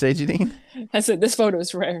 What'd you say, Janine? I said this photo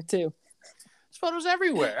is rare too. This photo's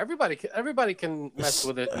everywhere. Everybody can mess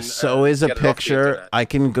with it. And, So is a get it off the picture. internet. I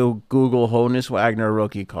can go Google Honus Wagner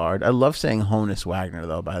rookie card. I love saying Honus Wagner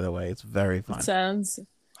though. By the way, it's very fun. Sounds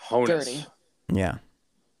Honus. dirty. Yeah,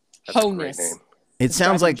 That's a great Honus. name. it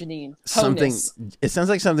sounds like Janine. something. Honus. It sounds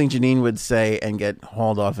like something Janine would say and get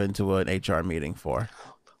hauled off into an HR meeting for.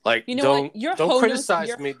 Like, You know don't what? Your don't Honus- criticize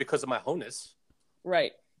your- me because of my honus.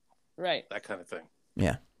 Right. That kind of thing.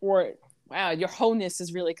 Yeah, Or wow, your honus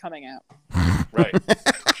is really coming out. Right.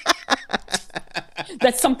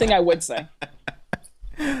 That's something I would say.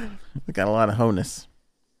 we got a lot of Honus.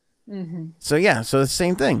 Mm-hmm. So yeah, so the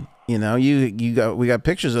same thing. You know, we got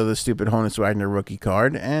pictures of the stupid Honus Wagner rookie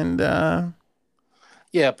card, and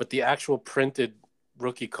Yeah, but the actual printed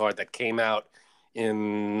rookie card that came out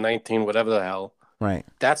in 19 whatever the hell, right,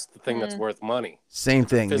 that's the thing Mm. that's worth money. same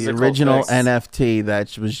thing. The Physical original things. NFT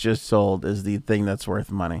that was just sold is the thing that's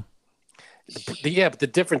worth money. Yeah, but the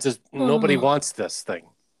difference is nobody wants this thing.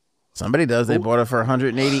 Somebody does. They bought it for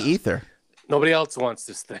 180 Ether. Nobody else wants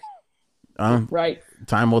this thing. Right.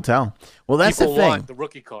 Time will tell. Well, that's People the thing. want the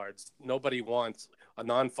rookie cards. Nobody wants a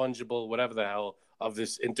non-fungible whatever the hell of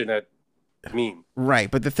this internet meme. Right,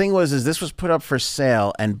 but the thing is this was put up for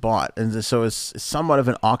sale and bought, and so it's somewhat of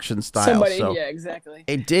an auction style. Somebody, so yeah, exactly.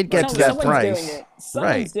 it did get to that Someone's price. doing it.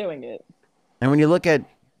 Someone's Right. doing it. And when you look at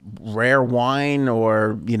rare wine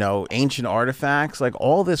or ancient artifacts, like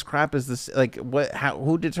all this crap is this like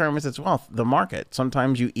who determines its wealth? The market.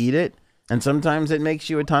 Sometimes you eat it, and sometimes it makes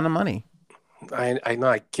you a ton of money. I know,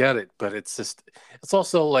 I get it, but it's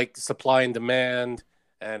also like supply and demand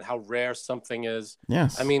and how rare something is.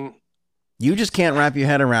 Yes. I mean, you just can't wrap your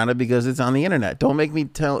head around it because it's on the internet. Don't make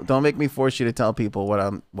me force you to tell people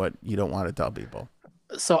what you don't want to tell people.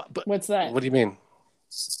 but What's that? what do you mean?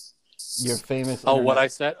 Your famous Oh, what I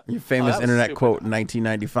said? your famous that was internet stupid. quote in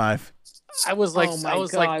 1995. I was like, Oh my I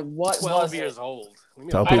was God, like what 12 was years it? old.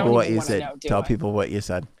 Tell I people don't what even you wanna said. know, do Tell I? people what you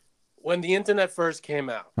said. When the internet first came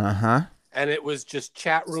out, Uh-huh. and it was just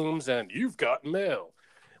chat rooms and you've got mail.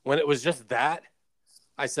 When it was just that,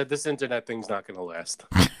 I said this internet thing's not going to last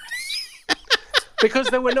because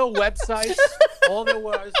there were no websites. All there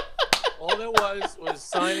was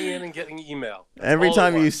signing in and getting email. Every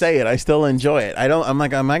time you say it, I still enjoy it. I'm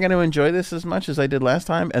like, am I going to enjoy this as much as I did last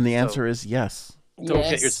time? And the answer is yes. Don't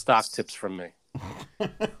get your stock tips from me.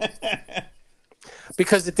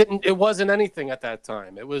 Because it wasn't anything at that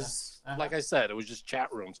time. It was, like I said, it was just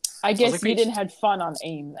chat rooms. I guess you didn't have fun on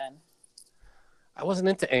AIM then. I wasn't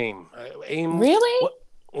into AIM. AIM Really?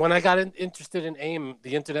 When I got interested in AIM,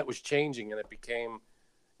 the internet was changing and it became,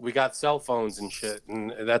 we got cell phones and shit,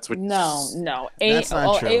 and that's what. No. That's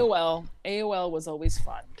not true. AOL was always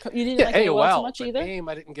fun. You didn't like AOL too much but either? AIM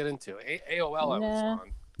I didn't get into. AOL I was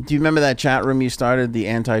on. Do you remember that chat room you started, the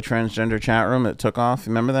anti-transgender chat room that took off?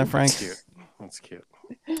 Remember that, Frank? That's cute.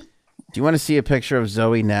 Do you want to see a picture of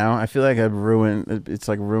Zoe now? I feel like I've ruined. It's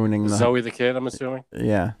like ruining the Zoe the kid, I'm assuming.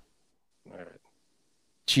 Yeah. All right.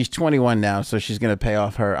 She's 21 now, so she's going to pay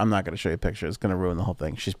off her. I'm not going to show you a picture. It's going to ruin the whole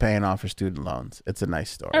thing. She's paying off her student loans. It's a nice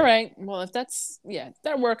story. All right. Well, if that's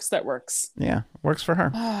that works. That works. Yeah, works for her.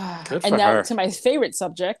 Good for and now her. to my favorite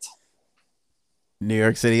subject. New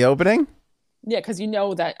York City opening? Yeah, because you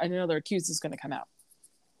know that another accused is going to come out.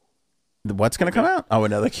 What's going to come out? Oh,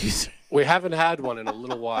 another accused. We haven't had one in a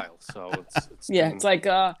little while, so it's been, it's like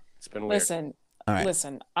it's been weird.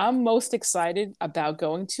 Listen, I'm most excited about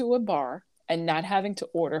going to a bar and not having to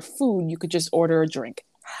order food. You could just order a drink.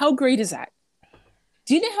 How great is that?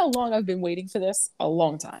 Do you know how long I've been waiting for this? A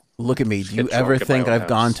long time. Look at me. Do you ever think I've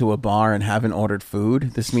gone to a bar and haven't ordered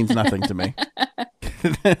food? This means nothing to me.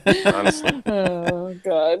 Honestly. Oh,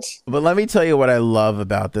 God. But let me tell you what I love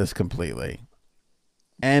about this completely.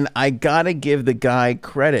 And I got to give the guy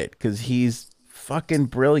credit because he's fucking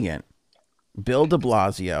brilliant. Bill de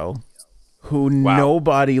Blasio, who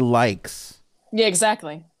nobody likes. Yeah,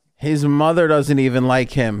 exactly. His mother doesn't even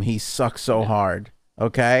like him. He sucks so hard.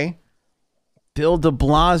 Okay? Bill de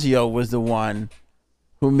Blasio was the one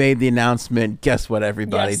who made the announcement. Guess what,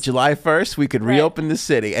 everybody? Yes. July 1st, we could reopen the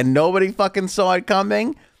city. And nobody fucking saw it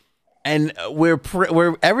coming. And we're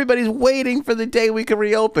everybody's waiting for the day we can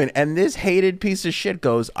reopen. And this hated piece of shit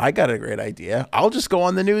goes, I got a great idea. I'll just go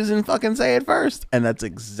on the news and fucking say it first. And that's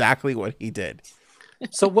exactly what he did.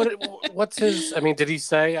 So what's his? I mean, did he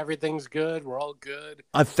say everything's good? We're all good.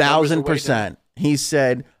 1,000%. He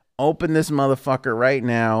said, open this motherfucker right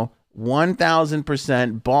now.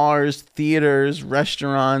 1,000%. Bars, theaters,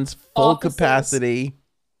 restaurants, full Offices. Capacity.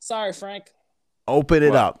 Sorry, Frank. Open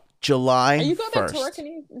it up. July 1st. Are you going back to work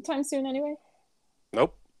anytime soon anyway?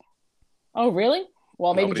 Nope. Oh, really?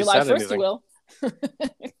 Well, maybe Nobody July said 1st anything. you will.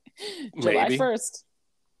 July Maybe. 1st.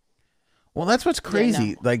 Well, that's what's crazy.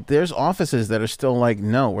 Yeah, no. Like, there's offices that are still like,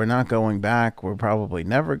 no, we're not going back. We're probably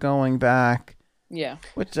never going back. Yeah.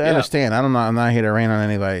 Which I understand. I'm not here to rain on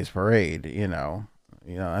anybody's parade. You know,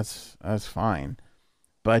 that's fine.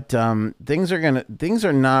 But things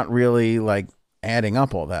are not really like adding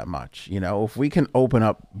up all that much. You know, if we can open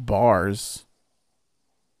up bars,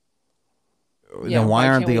 then why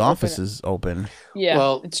aren't the offices open? Yeah,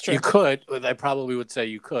 well, it's true. You could. I probably would say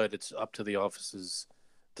you could. It's up to the office's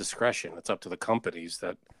discretion. It's up to the companies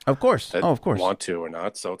that, of course, want to or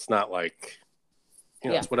not. So it's not like,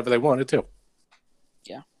 it's whatever they want to do.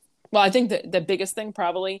 Yeah. Well, I think the biggest thing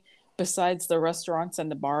probably besides the restaurants and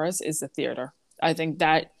the bars is the theater. I think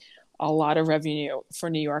that a lot of revenue for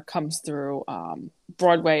New York comes through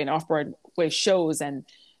Broadway and off-Broadway shows. And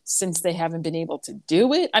since they haven't been able to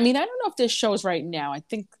do it, I mean, I don't know if there's shows right now. I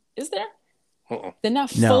think, is there? They're not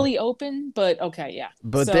fully open, but okay, yeah.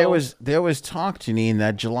 But there was talk, Janine,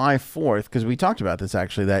 that July 4th, because we talked about this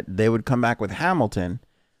actually, that they would come back with Hamilton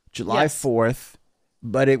July 4th,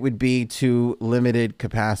 but it would be to limited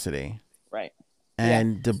capacity. Right.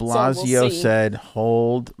 And de Blasio said,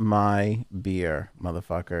 hold my beer,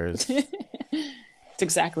 motherfuckers. It's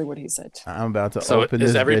exactly what he said. I'm about to open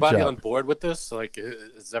this bitch up. Is everybody on board with this? Like,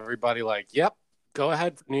 is everybody like, yep, go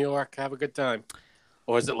ahead, New York, have a good time?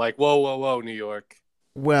 Or is it like, whoa, New York?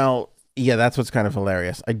 Well, yeah, that's what's kind of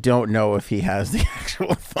hilarious. I don't know if he has the actual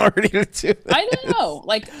authority to do that. I don't know.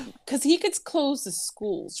 Like, because he could close the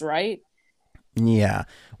schools, right? Yeah.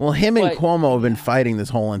 Well, him and Cuomo have been fighting this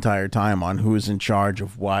whole entire time on who's in charge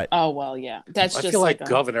of what. Oh, well, yeah. That's I just feel like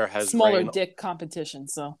governor has smaller dick competition.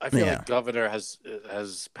 So I feel like governor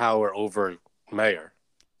has power over mayor.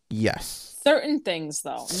 Yes. Certain things,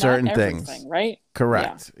 though. Certain not things. everything, right?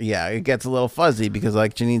 Correct. Yeah. It gets a little fuzzy because,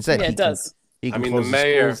 like Janine said, it does. He can the close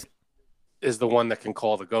mayor. schools. is the one that can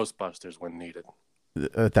call the Ghostbusters when needed.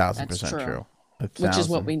 1,000% true. Which is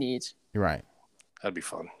what we need. You're right. That'd be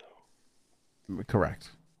fun. Correct.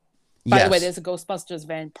 By the way, there's a Ghostbusters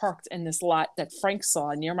van parked in this lot that Frank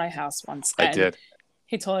saw near my house once. I did.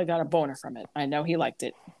 He totally got a boner from it. I know he liked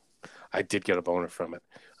it. I did get a boner from it.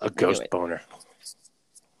 A ghost boner.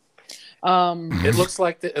 It looks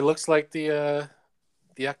like the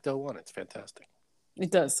Ecto one. It's fantastic. It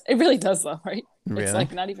does. It really does, though, right? Really? It's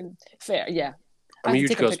like not even fair. Yeah. I'm a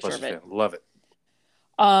huge Ghostbusters fan. Love it.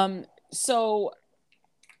 So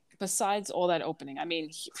besides all that opening, I mean,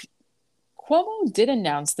 Cuomo did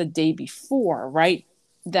announce the day before, right,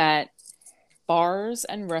 that bars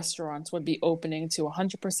and restaurants would be opening to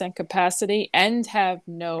 100% capacity and have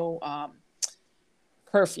no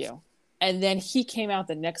curfew. And then he came out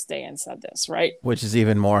the next day and said this, right? Which is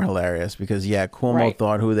even more hilarious because, Cuomo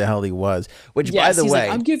thought who the hell he was. Which, by the he's way,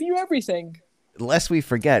 like, I'm giving you everything. Lest we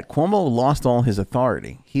forget, Cuomo lost all his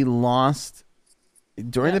authority. He lost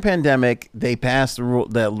during the pandemic. They passed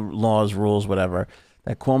rules, whatever,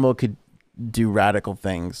 that Cuomo could do radical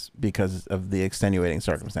things because of the extenuating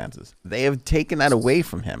circumstances. They have taken that away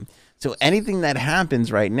from him. So anything that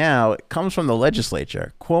happens right now comes from the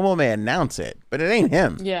legislature. Cuomo may announce it, but it ain't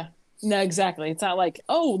him. Yeah. No, exactly. It's not like,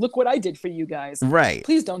 oh, look what I did for you guys. Right.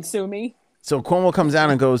 Please don't sue me. So Cuomo comes out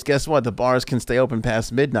and goes, guess what? The bars can stay open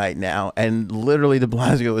past midnight now. And literally de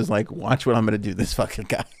Blasio is like, watch what I'm going to do this fucking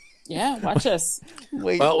guy. Yeah, watch this.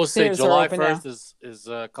 Wait. Well, we'll see. July 1st is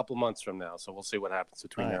a couple months from now. So we'll see what happens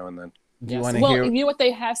between now and then. Do you want to hear? Well, you know what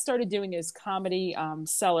they have started doing is comedy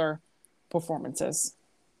cellar performances.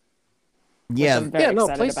 Yeah.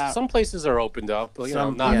 Some places are opened up, but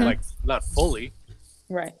not fully.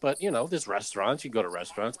 Right. But there's restaurants. You go to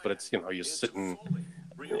restaurants, but it's you're sitting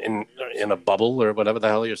in a bubble or whatever the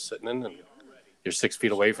hell you're sitting in, and you're 6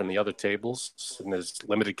 feet away from the other tables, and there's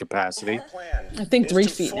limited capacity. I think 3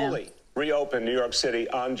 feet now. Reopen New York City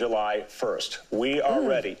on July 1st. We are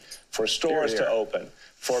ready for stores to open,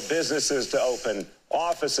 for businesses to open,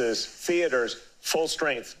 offices, theaters, full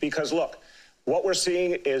strength. Because look, what we're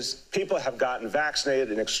seeing is people have gotten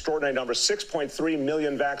vaccinated in extraordinary numbers, 6.3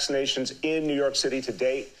 million vaccinations in New York City to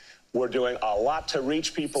date. We're doing a lot to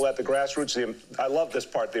reach people at the grassroots. I love this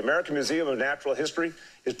part. The American Museum of Natural History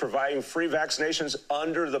is providing free vaccinations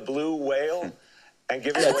under the blue whale and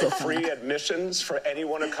giving away free admissions for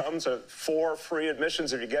anyone who comes. 4 free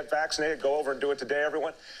admissions if you get vaccinated. Go over and do it today,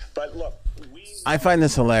 everyone. But look, I find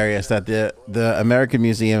this hilarious that the American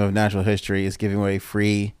Museum of Natural History is giving away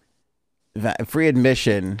free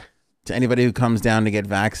admission to anybody who comes down to get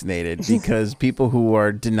vaccinated because people who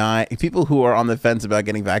are on the fence about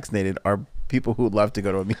getting vaccinated are people who love to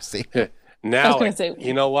go to a museum. Now,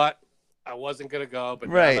 you know what? I wasn't going to go, but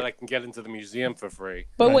now that I can get into the museum for free,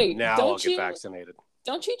 but wait, now I'll get vaccinated.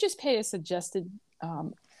 Don't you just pay a suggested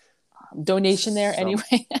donation there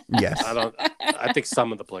anyway? Yes. I think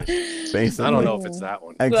some of the places. Basically. I don't know if it's that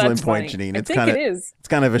one. Excellent point, Janine. It's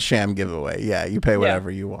kind of a sham giveaway. Yeah, you pay whatever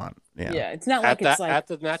you want. Yeah, it's not like it's like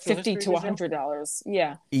 $50 to $100.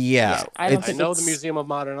 Yeah. I know the Museum of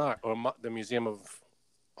Modern Art or the Museum of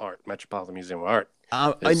Art, Metropolitan Museum of Art.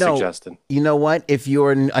 I know. Suggested. You know what?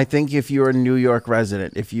 I think if you're a New York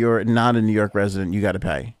resident, if you're not a New York resident, you got to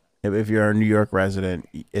pay. If you're a New York resident,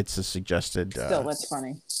 it's a suggested. Still, that's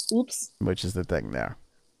funny. Oops. Which is the thing there.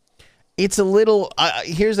 It's a little.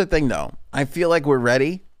 Here's the thing, though. I feel like we're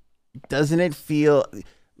ready. Doesn't it feel?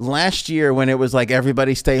 Last year, when it was like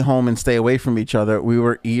everybody stay home and stay away from each other, we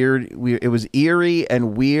were it was eerie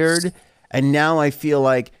and weird. And now I feel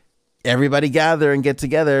like everybody gather and get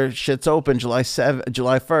together. Shit's open July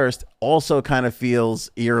 1st. Also kind of feels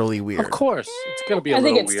eerily weird. Of course. It's going to be a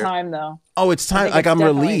little weird. I think it's time, though. Oh, it's time. Like, I'm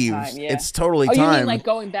relieved. It's totally time. Oh, you mean like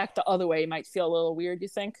going back the other way might feel a little weird, you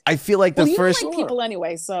think? I feel like the first... you don't like people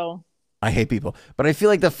anyway, so... I hate people. But I feel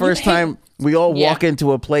like the first time we all walk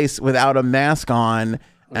into a place without a mask on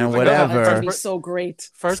and whatever... That's going to be so great.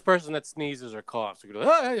 First person that sneezes or coughs. Go,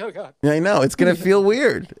 oh, God. I know. It's going to feel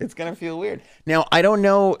weird. It's going to feel weird. Now, I don't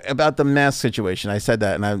know about the mask situation. I said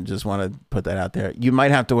that, and I just want to put that out there. You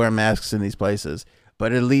might have to wear masks in these places,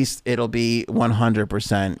 but at least it'll be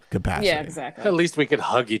 100% capacity. Yeah, exactly. At least we could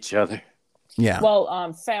hug each other. Yeah.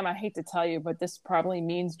 Well, Fam, I hate to tell you, but this probably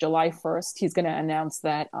means July 1st, he's going to announce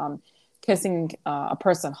that kissing a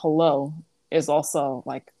person hello is also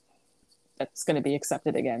like, that's going to be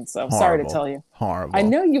accepted again. So sorry to tell you. Horrible. I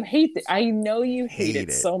know you hate it. I know you hate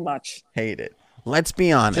it so much. Hate it. Let's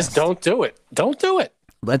be honest. Just don't do it. Don't do it.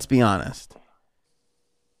 Let's be honest.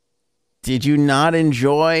 Did you not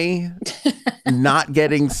enjoy not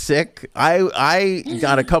getting sick? I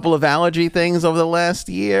got a couple of allergy things over the last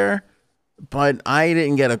year. but I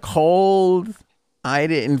didn't get a cold. I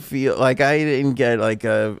didn't feel like I didn't get like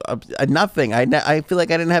a nothing. I feel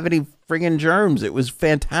like I didn't have any friggin' germs. It was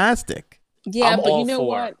fantastic. Yeah, I'm but all you know for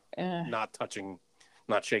what? not touching,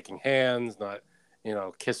 not shaking hands, not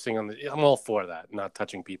kissing on the. I'm all for that. Not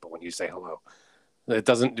touching people when you say hello. It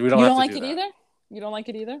doesn't. We don't You have don't to like do it that. either? You don't like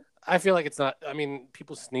it either? I feel like it's not. I mean,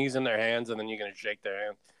 people sneeze in their hands and then you're gonna shake their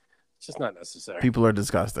hand. It's just not necessary. People are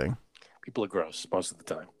disgusting. People are gross most of the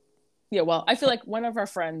time. Yeah, well, I feel like one of our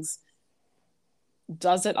friends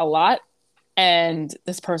does it a lot, and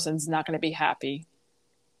this person's not going to be happy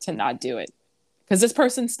to not do it because this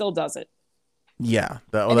person still does it Yeah.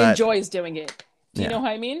 and enjoys doing it. Do you Yeah. know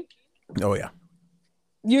what I mean? Oh yeah.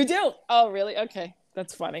 You do? Oh, really? Okay,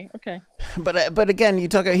 that's funny. Okay. But again, he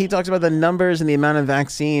talks about the numbers and the amount of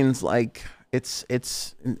vaccines. Like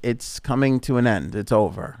it's coming to an end. It's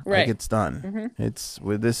over. Right. Like it's done.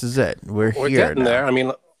 Mm-hmm. This is it. We're here getting now. there. I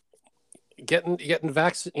mean, getting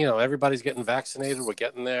vaccinated. Everybody's getting vaccinated. We're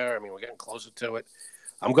getting there. I mean, we're getting closer to it.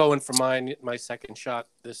 I'm going for my second shot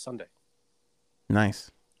this Sunday.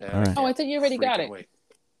 Nice. Yeah, All right. Oh, I thought you already got it. Wait.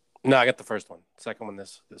 No, I got the first one. Second one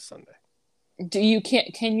this Sunday.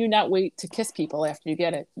 Can you not wait to kiss people after you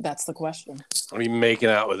get it? That's the question. I'll be making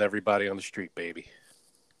out with everybody on the street, baby.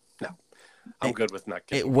 No, I'm good with not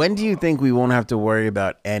kissing. When do you think we won't have to worry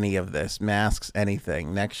about any of this? Masks,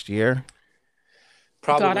 anything next year?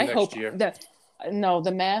 Probably God, I next hope year. that. No,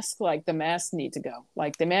 the masks need to go.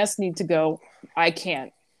 Like the masks need to go. I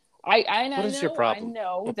can't. What is your problem? I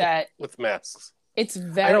know that with masks? it's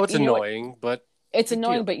very. I know it's annoying, but it's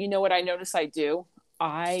annoying. deal. But you know what I notice I do?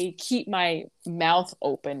 I keep my mouth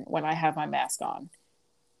open when I have my mask on,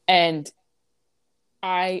 and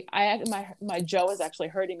my Joe is actually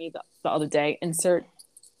hurting me the other day. Insert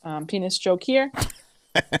penis joke here.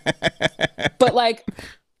 But like,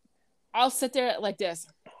 I'll sit there like this.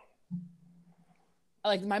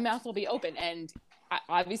 Like my mouth will be open, and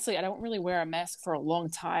obviously I don't really wear a mask for a long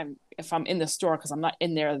time if I'm in the store because I'm not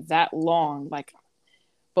in there that long. Like,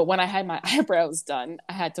 but when I had my eyebrows done,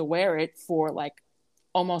 I had to wear it for like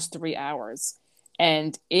almost 3 hours,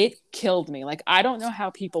 and it killed me. Like I don't know how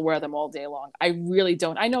people wear them all day long. I really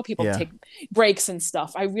don't. I know people take breaks and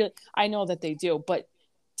stuff. I know that they do, but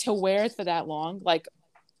to wear it for that long, like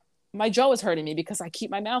my jaw was hurting me because I keep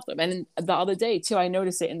my mouth open. And the other day too, I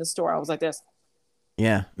noticed it in the store. I was like this.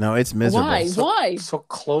 Yeah, no, it's miserable. Why? So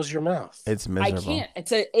close your mouth. It's miserable. I can't.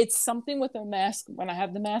 It's something with a mask. When I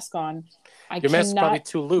have the mask on, Your mask is probably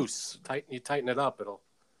too loose. You tighten it up, it'll.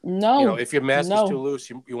 No. If your mask is too loose,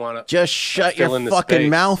 you want to just shut your fucking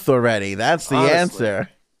mouth already. That's the answer.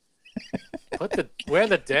 Wear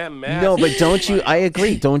the damn mask. No, but don't you? I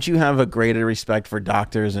agree. Don't you have a greater respect for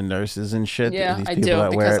doctors and nurses and shit? Yeah, these I people do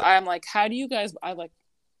that because wear it? I'm like, how do you guys?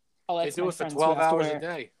 They do it for 12 hours a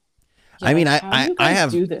day. Yeah, I mean, I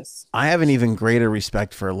have do this. I have an even greater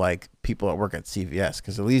respect for like people that work at CVS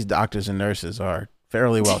because at least doctors and nurses are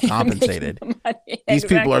fairly well compensated. These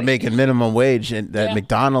people are making minimum wage at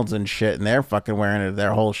McDonald's and shit, and they're fucking wearing it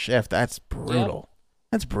their whole shift. That's brutal. Yep.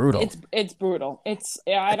 That's brutal. It's brutal.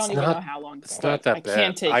 I don't even know how long. It's not that bad. I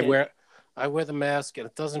can't take it. I wear the mask and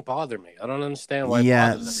it doesn't bother me. I don't understand why.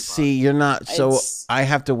 Yeah, it bothers see, you're not. So I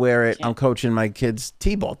have to wear it. I'm coaching my kids'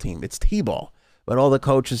 t-ball team. It's t-ball, but all the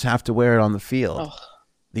coaches have to wear it on the field. Oh.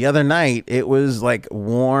 The other night, it was like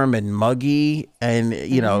warm and muggy, and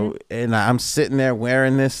you know, and I'm sitting there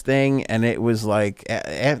wearing this thing, and it was like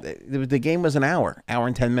the game was an hour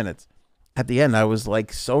and 10 minutes. At the end, I was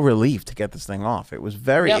like so relieved to get this thing off. It was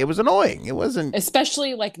it was annoying. It wasn't,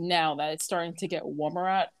 especially like now that it's starting to get warmer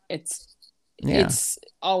out. It's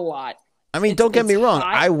a lot. I mean, don't get me wrong.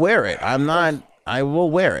 I wear it. I will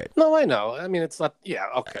wear it. No, I know. I mean, it's not. Yeah,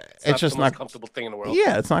 okay. It's just the most not comfortable thing in the world.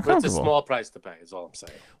 Yeah, it's not comfortable. It's a small price to pay. Is all I'm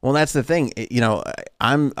saying. Well, that's the thing.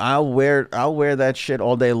 I'll wear that shit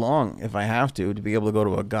all day long if I have to be able to go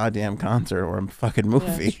to a goddamn concert or a fucking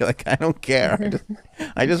movie. Yeah. Like I don't care.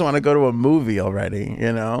 I just want to go to a movie already.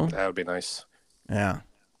 You know. That would be nice. Yeah.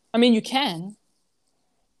 I mean, you can.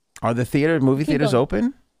 Are the movie theaters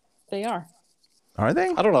open? They are. Are they?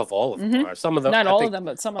 I don't know if all of them are. Some of them, not all of them,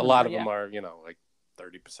 but some of them. A lot of them are, like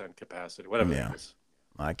 30% capacity, whatever it is.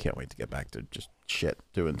 I can't wait to get back to just shit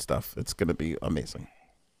doing stuff. It's going to be amazing.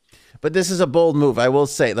 But this is a bold move, I will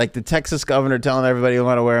say. Like the Texas governor telling everybody you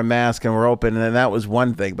want to wear a mask and we're open, and then that was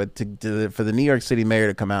one thing. But for the New York City mayor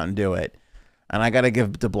to come out and do it, and I got to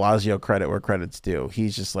give de Blasio credit where credit's due.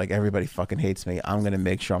 He's just like, everybody fucking hates me. I'm going to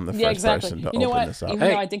make sure I'm the first person to open this up. Even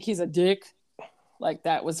though I think he's a dick. Like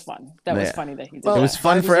that was fun. That was funny that he did. Well, it was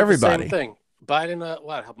fun for everybody. Same thing. Biden,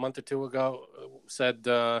 a month or two ago, said,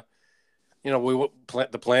 the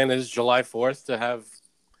plan is July 4th to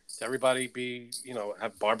everybody be,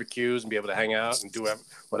 have barbecues and be able to hang out and do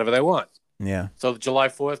whatever they want. Yeah. So July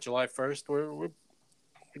 4th, July 1st, we're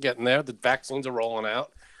getting there. The vaccines are rolling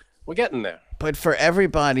out. We're getting there. But for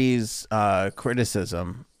everybody's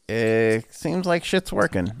criticism, it seems like shit's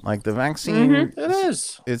working. Like the vaccine, it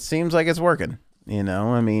is. It seems like it's working.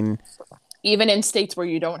 I mean, even in states where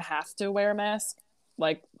you don't have to wear a mask,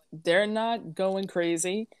 like they're not going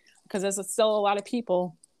crazy because there's still a lot of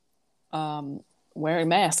people wearing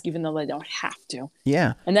masks even though they don't have to.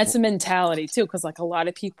 Yeah. And that's the mentality too, because like a lot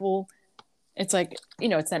of people, it's like,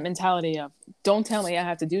 it's that mentality of don't tell me I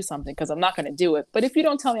have to do something because I'm not going to do it. But if you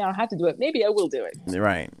don't tell me I don't have to do it, maybe I will do it.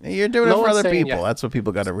 Right. You're doing it for other people. Yeah. That's what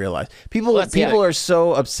people got to realize. People are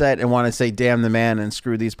so upset and want to say, damn the man and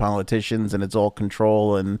screw these politicians and it's all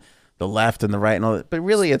control and the left and the right and all that. But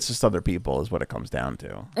really, it's just other people is what it comes down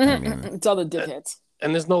to. I mean, it's other dickheads.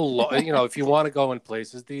 And there's no law. If you want to go in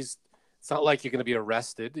places, it's not like you're going to be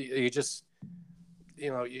arrested. You just,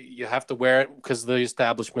 you have to wear it because the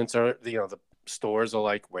establishments are, the stores are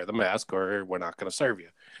like, wear the mask or we're not going to serve you.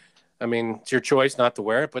 I mean, it's your choice not to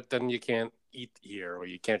wear it, but then you can't eat here or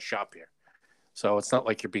you can't shop here. So it's not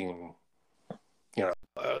like you're being, you're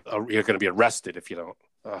going to be arrested if you don't.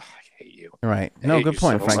 I hate you. Right. No, good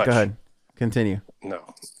point, Frank. Go ahead. Continue. No,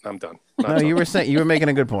 I'm done. No, you were making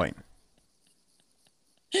a good point.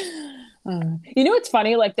 It's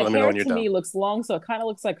funny? Like the hair to me looks long, so it kind of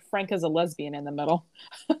looks like Frank has a lesbian in the middle.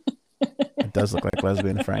 It does look like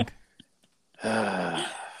lesbian Frank.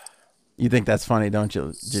 You think that's funny, don't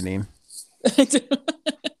you, Janine? I do.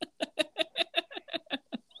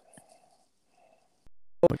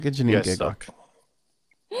 Look at Janine giggle.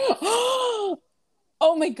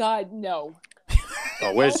 Oh my God, no.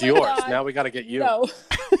 Oh, where's yours? God. Now we got to get you. No.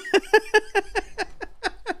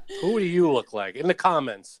 Who do you look like? In the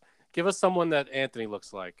comments, give us someone that Anthony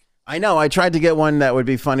looks like. I know. I tried to get one that would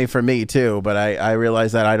be funny for me too, but I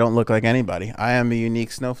realized that I don't look like anybody. I am a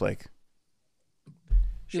unique snowflake.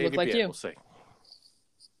 You look like you. We'll see.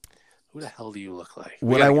 Who the hell do you look like?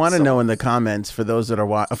 What I want to know in the comments for those that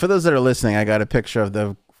are listening, I got a picture of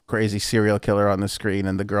the crazy serial killer on the screen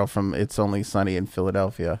and the girl from It's Only Sunny in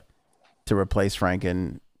Philadelphia to replace Frank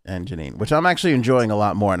and Janine, which I'm actually enjoying a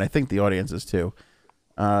lot more, and I think the audience is too.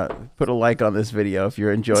 Put a like on this video if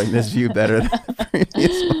you're enjoying this view better than the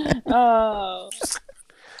previous one. Oh.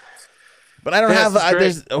 But I don't have.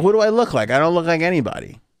 Who do I look like? I don't look like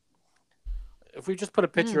anybody. If we just put a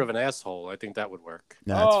picture of an asshole, I think that would work.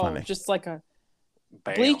 No, that's funny. Just like a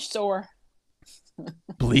Bam. bleached or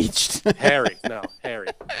bleached. Hairy. No, hairy.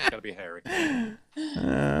 It's gotta be hairy.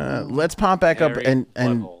 Let's pop back hairy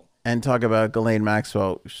up and talk about Ghislaine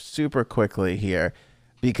Maxwell super quickly here,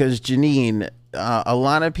 because Janine, a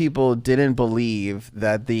lot of people didn't believe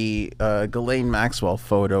that the Ghislaine Maxwell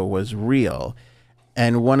photo was real,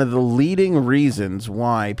 and one of the leading reasons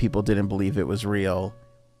why people didn't believe it was real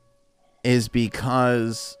is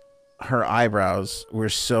because her eyebrows were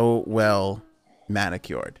so well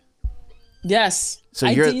manicured. Yes. So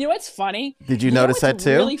you know what's funny? Did you notice that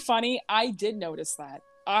too? Really funny. I did notice that.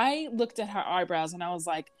 I looked at her eyebrows and I was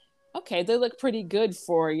like, okay, they look pretty good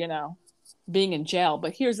for, being in jail.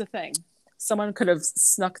 But here's the thing. Someone could have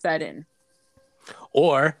snuck that in.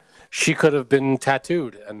 Or she could have been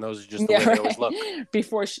tattooed, and those are just the way they always look.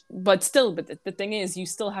 But the thing is, you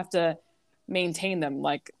still have to maintain them.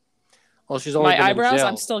 Like, well, she's only my eyebrows.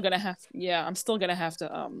 I'm still gonna have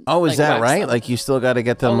to. Oh, is that right? Them. Like, you still got to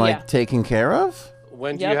get them taken care of.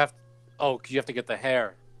 When do you have? Oh, you have to get the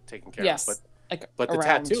hair taken care of. But the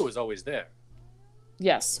tattoo is always there.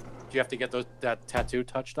 Yes. Do you have to get that tattoo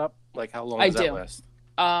touched up? Like, how long does that last?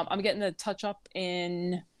 I'm getting the touch up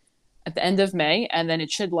at the end of May, and then it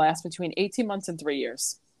should last between 18 months and 3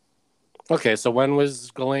 years. Okay, so when was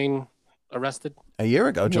Ghislaine arrested? A year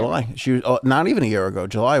ago, July. She was not even a year ago.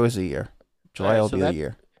 July was a year. July will be a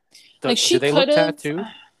year. Like, she do they look tattooed?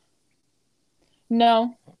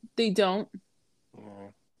 No, they don't.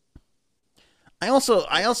 I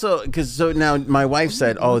also, because so now my wife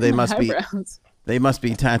said, oh, they must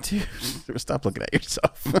be tattooed. Stop looking at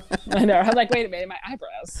yourself. I know. I'm like, wait a minute, my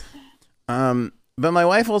eyebrows. But my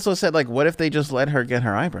wife also said, like, what if they just let her get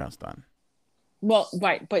her eyebrows done? Well,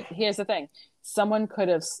 right. But here's the thing. Someone could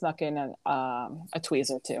have snuck in a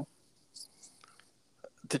tweezer too.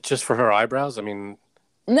 Just for her eyebrows? I mean,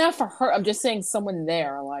 not for her. I'm just saying someone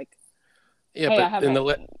there, like. Yeah, hey, but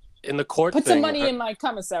in the court, put some money in my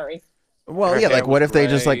commissary. Well, yeah, like what if they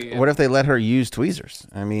just what if they let her use tweezers?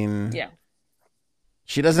 I mean, yeah.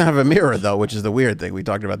 She doesn't have a mirror though, which is the weird thing. We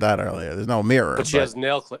talked about that earlier. There's no mirror. But she has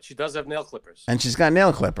She does have nail clippers. And she's got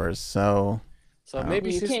nail clippers, so. So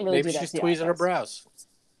maybe she's tweezing her brows.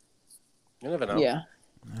 You never know. Yeah.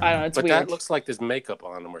 I don't know. It's But weird. that looks like there's makeup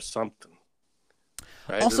on them or something.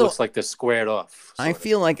 Right? Also, it looks like they're squared off. I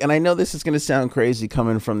feel like, and I know this is going to sound crazy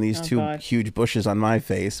coming from these two God. huge bushes on my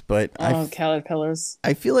face, but Caterpillars.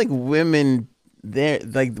 I feel like women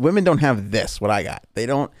don't have this, what I got.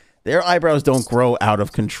 Their eyebrows don't grow out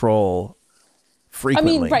of control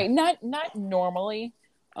frequently. I mean, right? Not normally.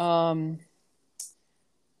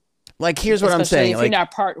 Like, here's what I'm saying. If Like, you're not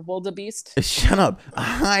part wildebeest. shut up.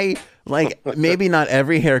 Maybe not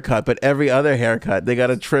every haircut, but every other haircut, they got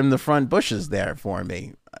to trim the front bushes there for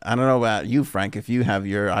me. I don't know about you, Frank, if you have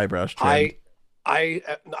your eyebrows trimmed. I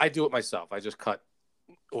do it myself. I just cut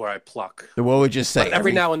or I pluck. What would you say? But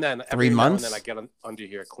every now and then, 3 months? Now and then I get under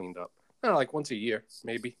here cleaned up. I don't know, like once a year,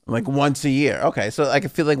 maybe. Like once a year. Okay, so I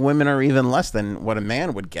feel like women are even less than what a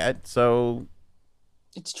man would get. So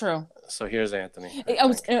It's true. So here's Anthony.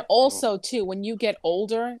 And also, too, when you get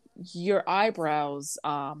older, your eyebrows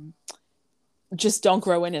just don't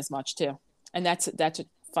grow in as much, too. And that's a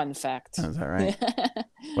fun fact. Is that right?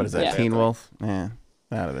 What is that, Yeah. Teen Wolf? Yeah,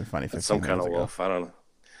 that would have been funny. It's some 15 kind of minutes ago. wolf. I don't know.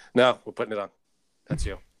 No, we're putting it on. That's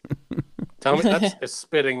you. Tell me that's a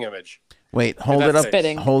spitting image. Wait, hold it up.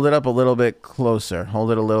 Spitting. Hold it up a little bit closer.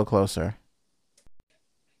 Hold it a little closer.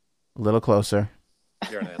 A little closer.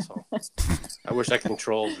 You're an asshole. I wish I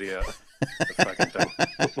controlled the fucking thing.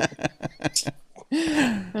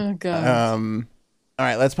 Oh, God. All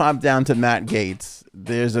right, let's pop down to Matt Gaetz.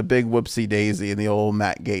 There's a big whoopsie daisy in the old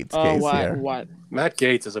Matt Gaetz case here. What? Matt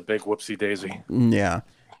Gaetz is a big whoopsie daisy. Yeah.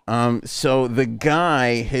 So the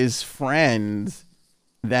guy, his friend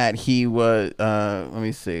that he was, let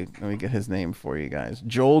me see. Let me get his name for you guys.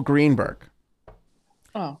 Joel Greenberg.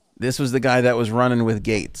 Oh. This was the guy that was running with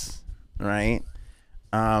Gaetz, right?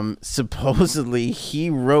 Supposedly he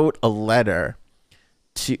wrote a letter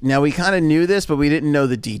to, now we kind of knew this, but we didn't know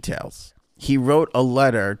the details. He wrote a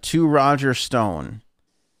letter to Roger Stone.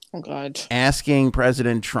 Oh, God. Asking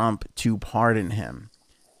President Trump to pardon him.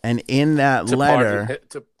 And in that letter,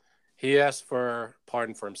 he asked for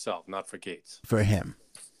pardon for himself, not for Gaetz. For him.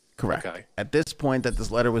 Correct. Okay. At this point that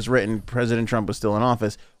this letter was written, President Trump was still in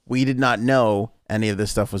office. We did not know any of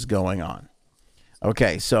this stuff was going on.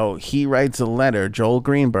 Okay, so he writes a letter, Joel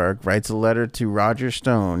Greenberg writes a letter to Roger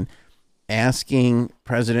Stone asking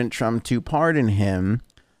President Trump to pardon him.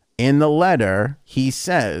 In the letter, he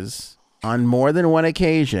says, on more than one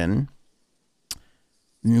occasion,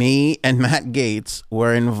 me and Matt Gaetz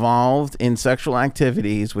were involved in sexual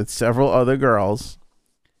activities with several other girls,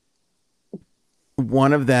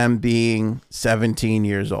 one of them being 17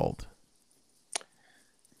 years old.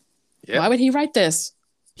 Yep. Why would he write this?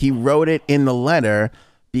 He wrote it in the letter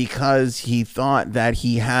because he thought that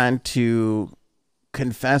he had to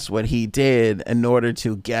confess what he did in order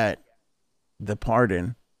to get the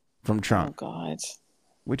pardon from Trump. Oh, God.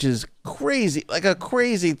 Which is crazy, like a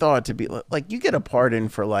crazy thought to be like, you get a pardon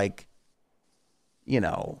for like, you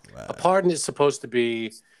know. A pardon is supposed to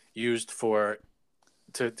be used for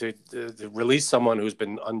to release someone who's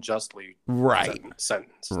been unjustly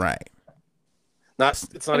sentenced. Right.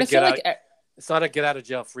 It's not a get out of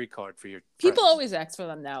jail free card for your people friends. always ask for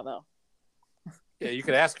them now, though. Yeah, you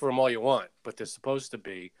can ask for them all you want, but they're supposed to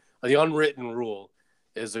be, the unwritten rule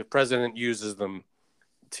is the president uses them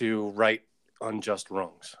to right unjust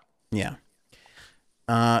wrongs. Yeah.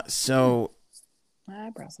 So My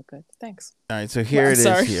eyebrows look good. Thanks. all right, so here Well, it is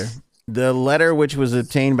sorry. here. The letter, which was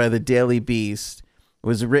obtained by the Daily Beast,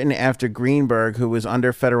 was written after Greenberg, who was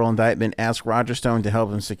under federal indictment, asked Roger Stone to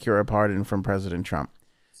help him secure a pardon from President Trump.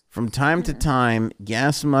 From time to time,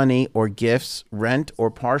 gas money or gifts, rent or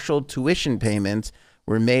partial tuition payments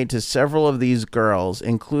were made to several of these girls,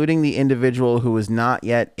 including the individual who was not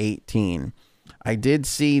yet 18. I did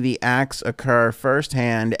see the acts occur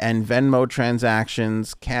firsthand, and Venmo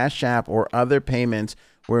transactions, Cash App, or other payments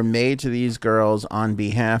were made to these girls on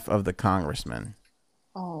behalf of the congressman.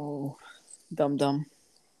 Oh, dumb.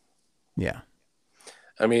 Yeah.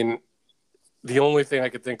 I mean, the only thing I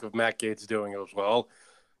could think of Matt Gaetz doing was, well,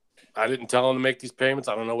 I didn't tell him to make these payments.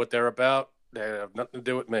 I don't know what they're about. They have nothing to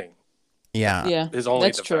do with me. Yeah. Yeah, His only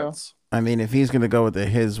that's true. defense. I mean, if he's going to go with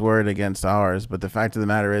his word against ours, but the fact of the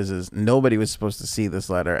matter is nobody was supposed to see this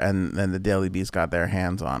letter, and then the Daily Beast got their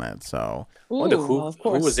hands on it. So I wonder Ooh, who well, of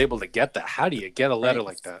course. was able to get that. How do you get a letter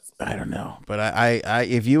like that? I don't know, but I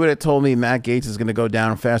if you would have told me Matt Gaetz is going to go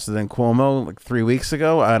down faster than Cuomo like 3 weeks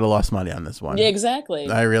ago, I'd have lost money on this one. Yeah, exactly.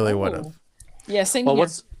 I really Oh. would have. Yeah, same Well, here.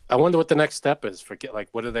 I wonder what the next step is.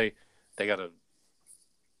 What do they got to,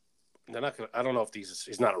 they're not going to, I don't know if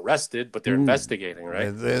he's not arrested, but they're investigating,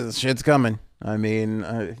 right? Shit's coming. I mean,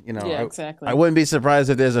 you know, Yeah, exactly. I wouldn't be surprised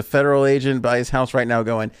if there's a federal agent by his house right now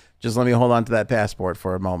going, just let me hold on to that passport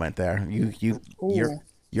for a moment there. You're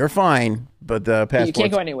You're fine, but the You can't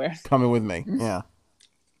passport's go anywhere. coming with me. Yeah.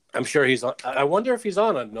 I'm sure he's on. I wonder if he's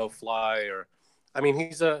on a no-fly or. I mean,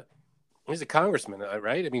 he's a congressman,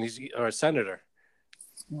 right? I mean, he's or a senator.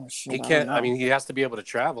 Oh, shit, He I can't. don't I know. mean, he has to be able to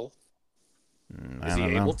travel. Is he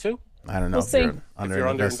able to? I don't know We'll if see. you're If under you're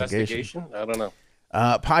under investigation. investigation, I don't know.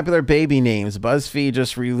 Popular baby names. BuzzFeed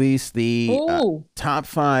just released the Ooh. top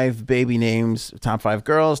 5 baby names, top 5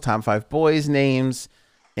 girls, top 5 boys names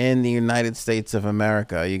in the United States of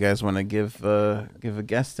America. You guys want to give a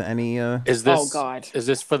guess to any Is this? Oh, God. Is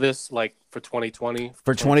this for this like for 2020?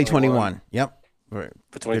 for 2021? Yep. For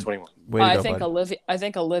 2021. Way to I go, think bud.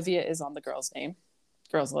 Olivia is on the girls'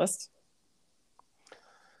 list.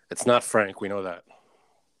 It's not Frank. We know that.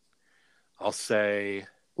 I'll say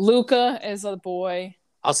Luca is a boy.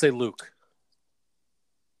 Luke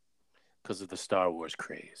because of the Star Wars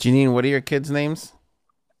craze. Janine, what are your kids' names?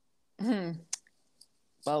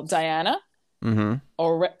 Well, Diana, Mm-hmm.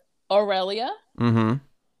 Aurelia, Mm-hmm.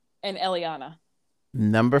 and Eliana.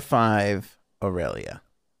 Number 5, Aurelia.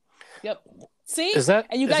 Yep. See? Is that-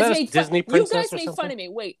 and you is guys that a made Disney you princess guys or made fun something? of me.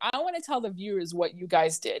 Wait, I want to tell the viewers what you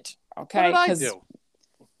guys did. Okay? What did I 'Cause do?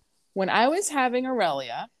 when I was having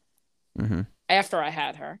Aurelia, Mm-hmm. after I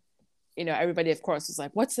had her, everybody of course was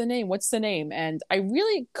like, "What's the name? What's the name?" And I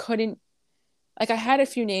really couldn't. Like, I had a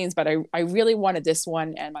few names, but I really wanted this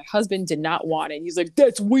one, and my husband did not want it. He's like,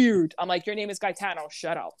 "That's weird." I'm like, "Your name is Gaetano.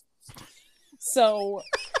 Shut up." So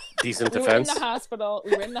Decent we were in defense. the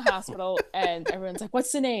hospital, and everyone's like,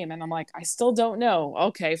 "What's the name?" And I'm like, "I still don't know."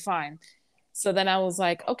 Okay, fine. So then I was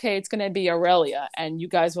like, "Okay, it's gonna be Aurelia," and you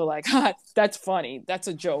guys were like, "That's funny. That's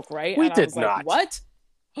a joke, right?" We and I did was not. Like, what?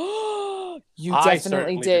 You I definitely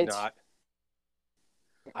certainly did. not.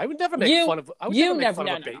 I would never make fun of. I would You never make fun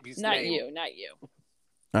no, of a no, baby's not name. you, not you.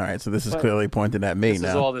 All right, so this is But- clearly pointed at me This now.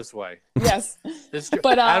 is all this way. Yes, This,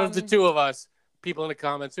 But, out of the two of us, people in the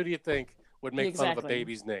comments, who do you think would make fun of a Exactly.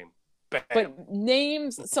 baby's name? Bam. but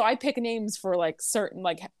names. So I pick names for like certain,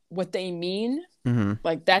 like what they mean. Mm-hmm.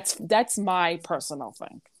 Like that's my personal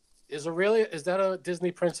thing. Is that a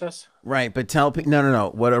Disney princess? Right, but tell people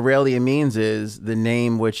no. What Aurelia means is the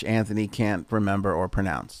name which Anthony can't remember or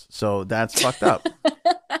pronounce. So that's fucked up.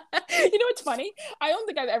 You know what's funny? I don't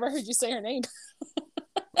think I've ever heard you say her name.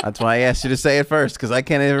 That's why I asked you to say it first, because I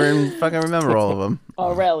can't even fucking remember all of them.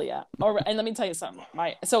 Aurelia. And let me tell you something.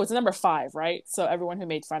 So it's number 5, right? So everyone who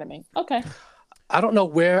made fun of me. Okay. I don't know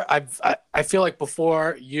where I feel like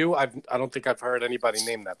before you, I don't think I've heard anybody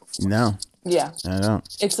name that before. No, Yeah. I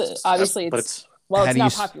don't. It's obviously But it's it's well, How it's do you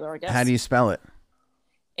not s- popular, I guess. How do you spell it?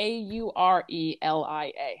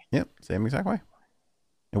 Aurelia. Yep, same exact way.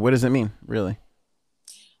 And what does it mean, really?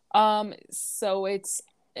 So it's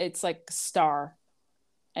like star,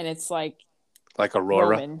 and it's like like Aurora.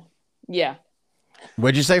 Roman. Yeah.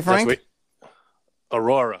 What'd you say, That's Frank? what-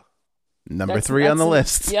 Aurora. Number That's- 3 on the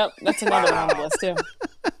that's- list. Yep, that's another one on the list too.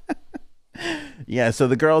 Yeah, so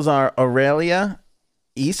the girls are Aurelia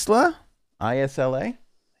Isla, Isla.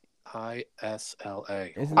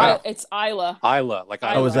 ISLA. Isn't Wow. that- It's Isla. Isla, like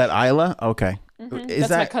Oh, is that Isla? Okay. Mhm. Is That's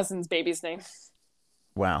my that cousin's baby's name.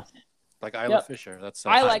 wow? like Isla Yep. Fisher? That's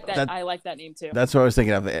I like that. That- I like that name too. That's what I was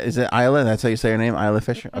thinking of. Is it Isla? That's how you say her name, Isla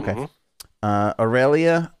Fisher. Okay. Mhm.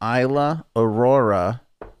 Aurelia, Isla, Aurora,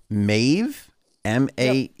 Maeve,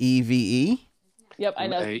 Maeve. Yep, I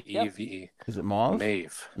know. Yep. Maeve. Is it Mauve?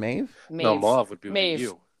 Maeve. Maeve. No, Mauve would be with Maeve.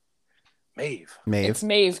 you. Maeve. Maeve. It's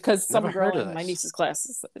Maeve because some Never girl heard of in my this. niece's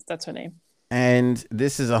class that's her name. And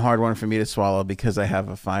this is a hard one for me to swallow because I have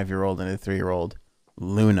a 5-year-old and a 3-year-old,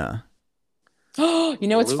 Luna. You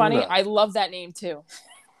know what's funny? Luna. I love that name too.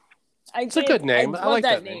 It's a good name. I love like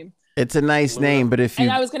that name. It's a nice Luna. name, but if you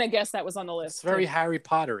And I was gonna guess that was on the list. It's very too. Harry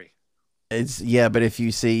Pottery. but if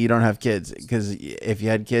you see you don't have kids, because if you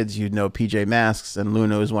had kids, you'd know PJ Masks, and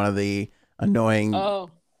Luna is one of the annoying Oh,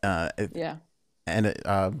 uh, yeah. and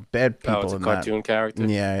bad people Oh, it's a in cartoon character. that.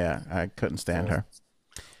 Yeah, I couldn't stand her.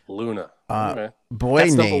 Luna. Boy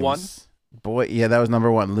That's names. number 1? Boy, yeah, that was number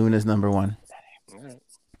 1. Luna's number 1. Alright.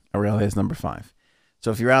 Aurelia is number 5.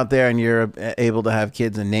 So if you're out there and you're able to have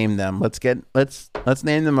kids and name them, let's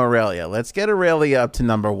name them Aurelia. Let's get Aurelia up to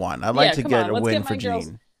number 1. I'd like Yeah, to come get on, a let's win get for my girls-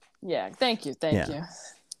 Janine. Yeah. Thank you. Yeah.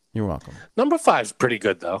 You're welcome. Number 5's pretty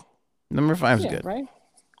good though. Number 5's Yeah. good. Right.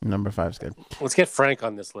 Number 5's good. Let's get Frank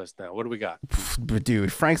on this list now. What do we got? But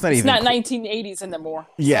dude, Frank's not It's even. not 1980s anymore.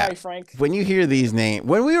 Yeah. Sorry, Frank. When you hear these names,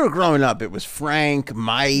 when we were growing up, it was Frank,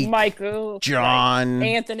 Mike, Michael. John, right.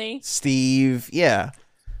 Anthony. Steve. Yeah,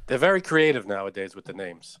 They're very creative nowadays with the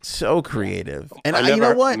names. so creative. And I you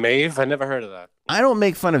know what? Maeve? I never heard of that. I don't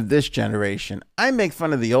make fun of this generation. I make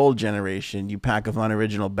fun of the old generation. You pack of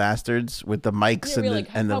unoriginal bastards with the Mikes Yeah, really.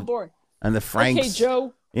 and How the boring. and the Franks. Okay,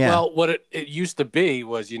 Joe. Yeah. Well, what it used to be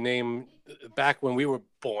was you name back when we were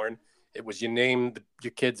born. It was you named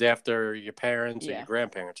your kids after your parents or Yeah. your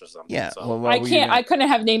grandparents or something. Yeah. So Well, what were you I gonna- couldn't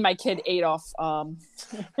have named my kid Adolf.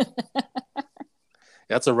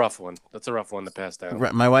 that's a rough one. That's a rough one to pass down.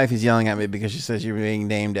 My wife is yelling at me because she says you're being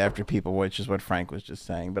named after people, which is what Frank was just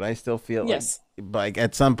saying. But I still feel Yes. like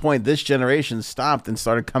at some point this generation stopped and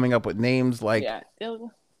started coming up with names like Yeah.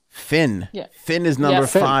 Finn. Yeah. Finn is number Yeah,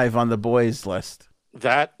 Finn. 5 on the boys list.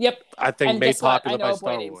 That Yep. I think And made guess what? popular I know by a boy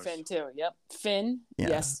Star named Wars. Finn too. Yep. Finn. Yeah.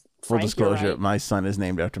 Yes. Full Frank, you're disclosure, right. my son is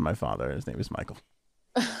named after my father. His name is Michael.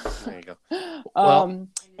 There you go. Well, Um,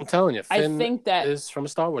 I'm telling you, I Finn think that is from a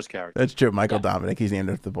Star Wars character. That's true. Michael Yeah. Dominic. He's named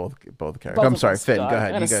after both characters. both I'm of sorry, us. Finn. So Go I'm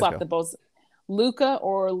ahead. gonna You guys slap go. the both. Luca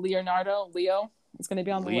or Leonardo? Leo is going to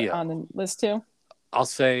be on Leo. on the list too. I'll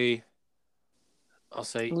say.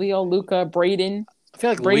 Leo, Luca, Braden. I feel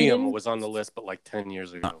like Braden? Liam was on the list, but like 10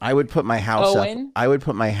 years ago. I would put my house up. Owen? I would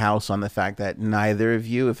put my house on the fact that neither of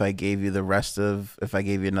you, if I gave you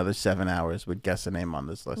another 7 hours, would guess a name on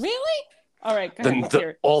this list. Really? All right. Go ahead. Let's hear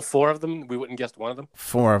it. All 4 of them, we wouldn't guess one of them.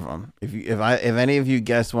 4 of them. If any of you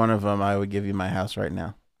guessed one of them, I would give you my house right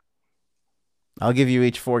now. I'll give you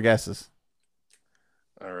each 4 guesses.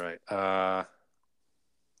 All right. I'll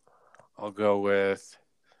go with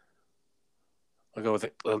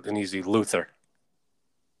an easy Luthor,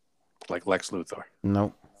 like Lex Luthor.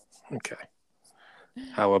 Nope. Okay.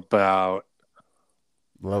 How about?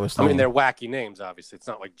 Lois I mean, Lane. they're wacky names. Obviously, it's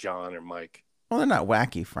not like John or Mike. Well, they're not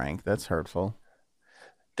wacky, Frank. That's hurtful.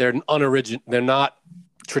 They're unoriginal. They're not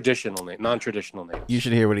traditional names, non-traditional names. You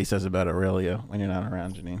should hear what he says about Aurelia when you're not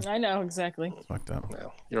around, Janine. I know exactly. It's fucked up.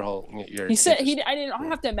 No, your whole. He said he. I didn't. I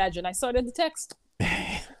have to imagine. I saw it in the text.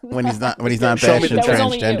 When he's not Show me bashing that was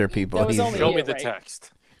only you. transgender people, That was he's only Show you, me the right?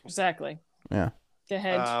 text. Exactly. yeah. Go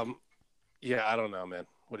ahead. Yeah, I don't know, man.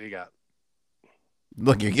 What do you got?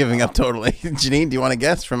 Look, you're giving up totally. Janine, do you want to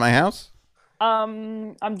guess from my house?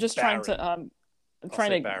 I'm just Baron. trying to. I'm I'll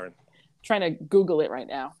trying say to Baron. trying to Google it right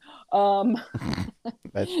now.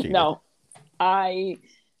 That's cheating. No, I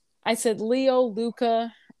said Leo,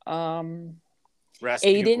 Luca,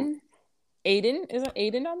 Rasputin. Aiden. Isn't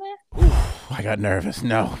Aiden on there? I got nervous.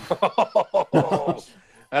 No.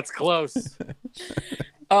 That's close.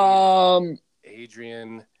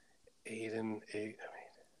 Adrian, Aiden.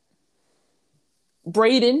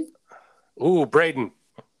 Braden, Ooh, Braden.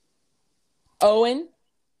 Owen.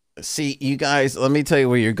 See, you guys, let me tell you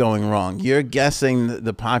where you're going wrong. You're guessing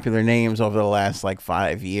the popular names over the last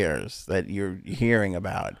 5 years that you're hearing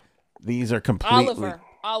about. These are completely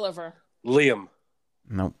Oliver. Liam.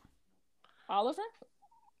 Nope. Oliver.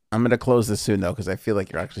 I'm gonna close this soon though, because I feel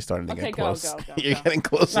like you're actually starting to Okay, get go, close. go, go, You're go. getting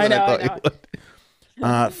closer I than know, I I thought you know. would.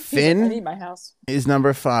 I Finn need my house. is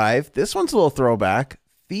number 5. This one's a little throwback.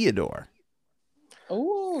 Theodore.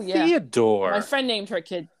 Oh yeah. Theodore. My friend named her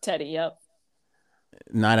kid Teddy. Yep.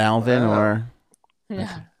 Not Alvin Wow. or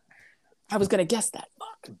Yeah. I was gonna guess that.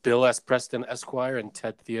 Fuck. Bill S. Preston Esquire and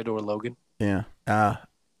Ted Theodore Logan. yeah.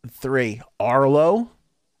 3. Arlo,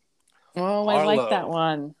 Oh, I like Arlo. that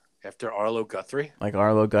one. After Arlo Guthrie. like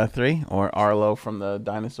Arlo Guthrie, or Arlo from the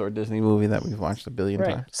dinosaur Disney movie that we've watched a billion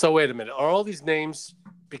Right. times. So wait a minute. Are all these names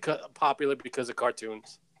popular because of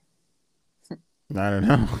cartoons? I don't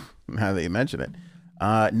know. Now that you mention it.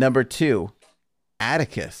 Number 2,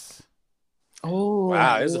 Atticus. Oh,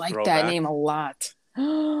 Wow, I there's a like throwback. that name a lot.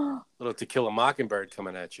 And Little To Kill a Mockingbird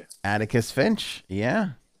coming at you. Atticus Finch.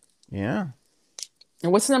 Yeah. Yeah.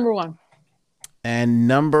 what's number 1? And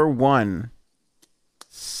number 1,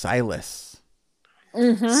 Silas.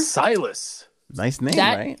 Silas. Nice name,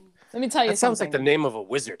 That- right? Let me tell you That sounds like something. the name of a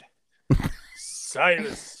wizard.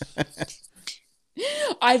 Silas.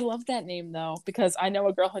 I love that name though because I know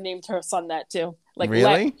a girl who named her son that too. Like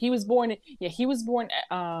Really? he was born. Yeah, he was born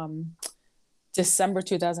December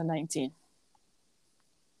 2019,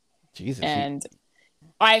 Jesus. and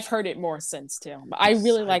I've heard it more since too. But I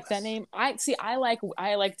really like that Silas. name.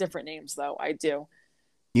 I like different names though. I do.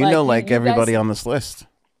 you like, know, you- like you everybody guys- on this list.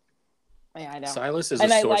 Yeah, I know. Silas is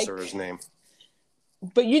And a I like- sorcerer's name.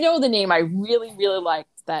 But you know the name I really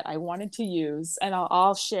liked that I wanted to use, and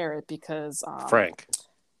I'll share it because Frank.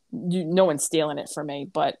 no one's stealing it from me.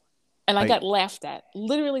 But I Like- got laughed at,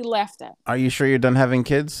 literally laughed at. Are you sure you're done having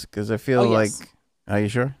kids? Because I feel Oh, like. yes. Are you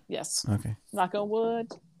sure? Yes, Okay. knock on wood.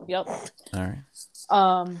 Yep. All right.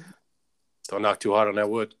 Don't knock too hard on that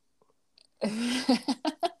wood.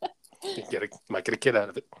 Might get a kid out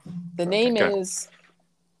of it. The name Okay. is,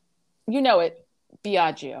 you know it,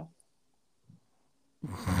 Biagio.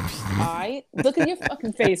 Look at your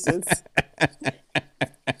fucking faces.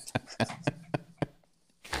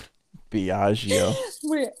 Biagio.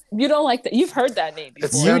 You don't like that. You've heard that name before.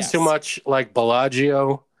 It sounds too much like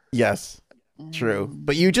Bellagio. Yes. True.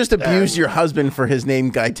 But you just abused your husband for his name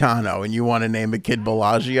Gaetano, and you want to name a kid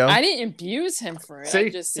Bellagio? I didn't abuse him for it. See? I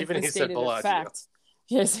just Even simply he said stated a Bellagio. fact.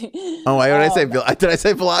 Yes. Oh, why would I say did I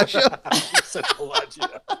say Bellagio? You said Bellagio.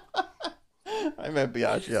 I meant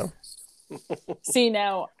Bellagio. See,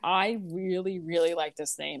 now I really, really like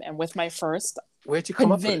this name, and with my first, Where'd you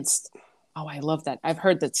come up with convinced. Oh, I love that. I've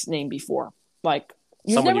heard this name before. Like,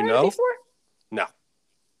 you've Someone never you heard it know? before? No.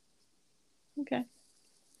 Okay.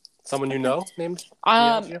 Someone you know named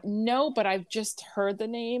Bellagio? No, but I've just heard the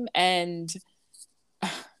name, and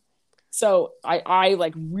so I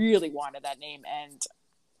like really wanted that name. And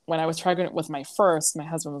when I was pregnant with my first, my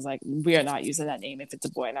husband was like, "We are not using that name if it's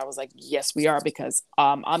a boy," and I was like, "Yes, we are, because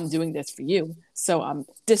I'm doing this for you. So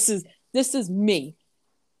this is me."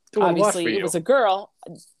 Doing what Obviously, for you? it was a girl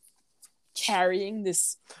carrying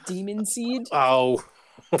this demon seed. Oh,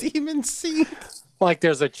 Demon seed. like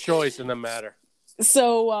there's a choice in the matter.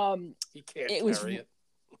 So He can't It was- carry it.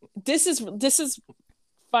 this is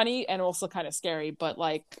funny and also kind of scary, but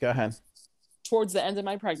like Go ahead. towards the end of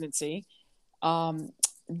my pregnancy,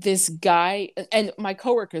 this guy and my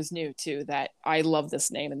coworkers knew too that I love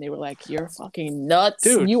this name, and they were like, "You're fucking nuts,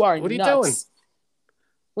 Dude, you are what are you nuts." doing?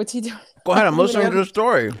 What's he doing? Go ahead. I'm You listening know? to the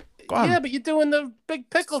story. Go on. Yeah, but you're doing the big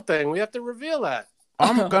pickle thing. We have to reveal that.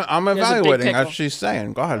 I'm There's a big evaluating pickle. as she's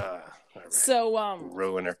saying. Go ahead. All right. So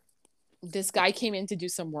Ruiner. this guy came in to do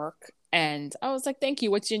some work, and I was like, "Thank you.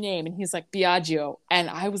 What's your name?" And he's like, "Biagio." And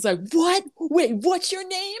I was like, "What? Wait, what's your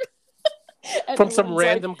name?" And From some everyone's like,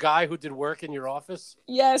 random guy who did work in your office?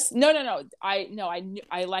 Yes. No.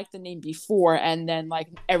 I liked the name before, and then like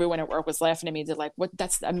everyone at work was laughing at me. They're like, "What?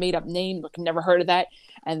 That's a made up name. Like, never heard of that."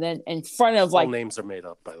 And then in front of like All names are made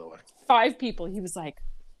up, by the way. 5 people, he was like,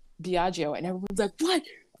 "Biagio," and everyone's like, "What?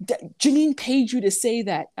 Janine paid you to say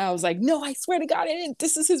that?" And I was like, "No, I swear to God, I didn't.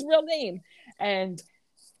 This is his real name." And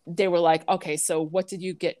they were like, "Okay, so what did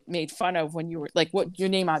you get made fun of when you were like, what your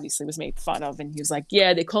name obviously was made fun of?" And he was like,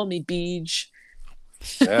 "Yeah, they called me Beej."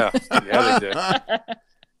 Yeah, they did.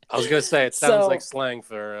 I was gonna say it sounds So- like slang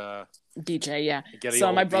for BJ, yeah. getting So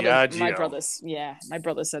old my brother Biagio. my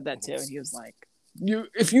brother said that too, and he was like,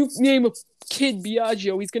 if you name a kid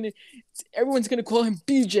Biagio, everyone's gonna call him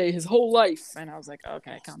BJ his whole life." And I was like,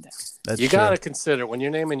 "Okay, calm down." That's You true. gotta consider when you're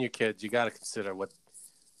naming your kids. You gotta consider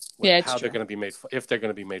Yeah, it's how true. they're gonna be made if they're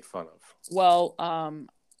gonna be made fun of. Well,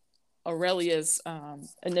 Aurelia's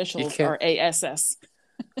initials can't- are ASS.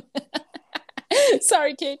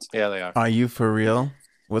 Sorry, Kate. Yeah, they are. Are you for real?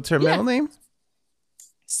 What's her Yeah. middle name?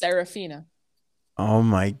 Serafina. Oh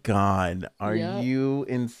my God. Are Yep. you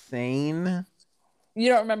insane? You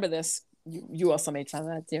don't remember this? You also made fun of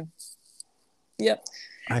that too. Yep.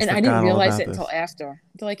 And I forgot didn't all realize about it until this. after.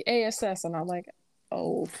 They're like ASS, and I'm like,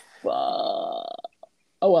 "Oh, fuck."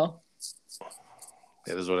 Oh well.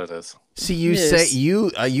 It is what it is. See, you Yes. say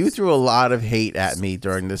you threw a lot of hate at me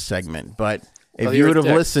during this segment, but if Well, you you're would a have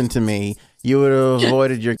dick. listened to me, you would have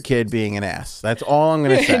avoided your kid being an ass. That's all I'm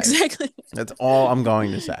going to say. Exactly. That's all I'm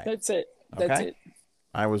going to say. That's it. That's Okay. it.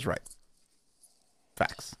 I was right.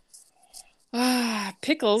 Facts.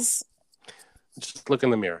 Pickles. Just look in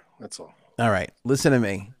the mirror. That's all. All right. Listen to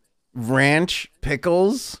me. Ranch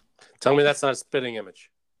pickles. Tell me that's not a spitting image.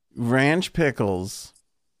 Ranch pickles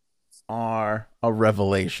are a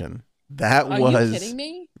revelation. That Are was you kidding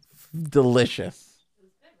me? delicious.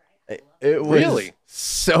 It was Really?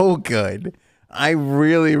 so good. I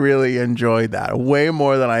really, really enjoyed that. Way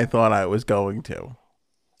more than I thought I was going to.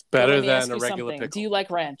 Better Let me ask than a you regular something. pickle. Do you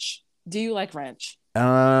like ranch? Do you like ranch?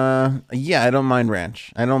 Yeah, I don't mind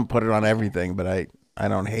ranch. I don't put it on everything, but I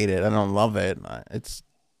don't hate it. I don't love it. It's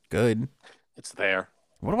good. It's there.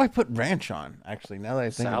 What do I put ranch on? Actually, now that I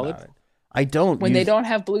think Salad? about it, I don't. When they use- don't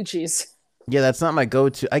have blue cheese. Yeah, that's not my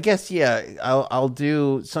go-to. I guess. Yeah, I'll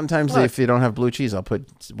do sometimes What? if you don't have blue cheese, I'll put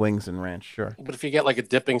wings and ranch. Sure. But if you get like a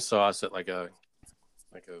dipping sauce at like a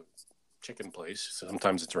chicken place,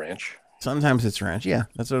 sometimes it's ranch. Sometimes it's ranch. Yeah,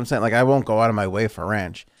 that's what I'm saying. Like I won't go out of my way for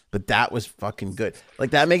ranch, but that was fucking good.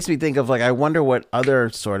 Like that makes me think of like I wonder what other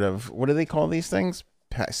sort of what do they call these things?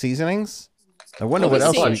 Seasonings. I wonder Well, what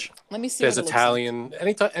there's else. a We, bunch. Let me see. There's what it looks Italian,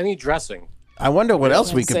 any dressing. I wonder what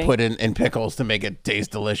else we Let's could see. put in pickles to make it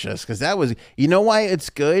taste delicious. Because that was, you know, why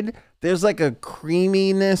it's good. There's like a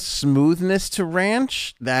creaminess, smoothness to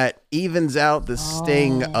ranch that evens out the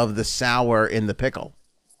sting of the sour in the pickle.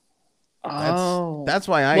 like. That's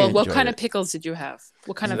why I. Well, what enjoyed kind it. of pickles did you have?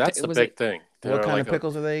 What kind So of that's pi- the was big it? thing. There What are kind like of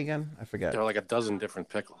pickles are they again? I forget. There are like a dozen different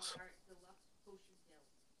pickles.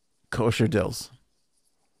 Kosher dills.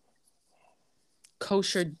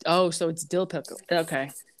 kosher. Oh, so it's dill pickle. Okay,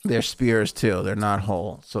 They're spears too. They're not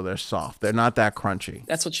whole, so they're soft. They're not that crunchy.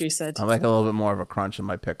 that's what she said. I like a little bit more of a crunch in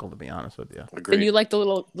my pickle, to be honest with you. Agreed. And you like the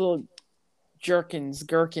little gherkins.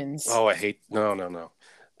 Oh, I hate no.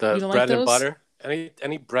 The You don't bread like and those? butter.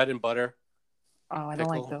 Any bread and butter. Oh, I don't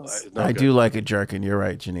like pickle, those. no I good. do like a jerkin. You're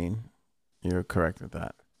right, Janine. You're correct with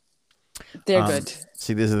that. They're good.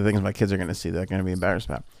 See, these are the things my kids are going to see. They're going to be embarrassed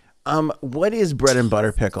about. What is bread and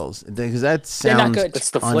butter pickles? Because that They're not sounds good. It's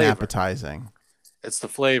the flavor. unappetizing. It's the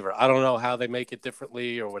flavor. I don't know how they make it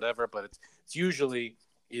differently or whatever, but it's usually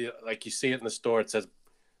like you see it in the store. It says,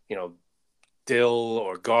 dill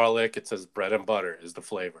or garlic. It says bread and butter is the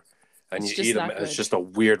flavor, and It's you just eat them. not And it's good. just a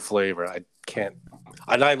weird flavor. I can't.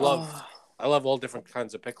 And I love Oh, I love all different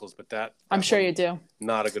kinds of pickles, but I'm that sure one, you do.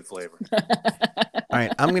 not a good flavor. All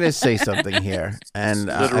right, I'm going to say something here, and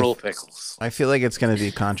Literal pickles. I feel like it's going to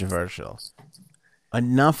be controversial.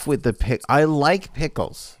 Enough with the pick. I like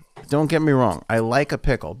pickles. Don't get me wrong. I like a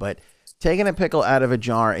pickle, but taking a pickle out of a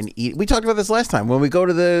jar and eat. We talked about this last time when we go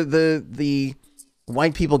to the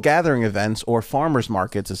white people gathering events or farmers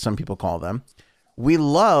markets, as some people call them. We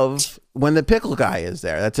love when the pickle guy is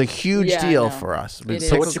there. That's a huge Yeah, I deal know. for us. It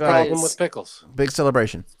So is. what's your Guys. problem with pickles? Big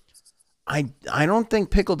celebration. I don't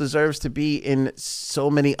think pickle deserves to be in so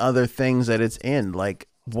many other things that it's in. Like,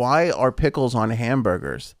 why are pickles on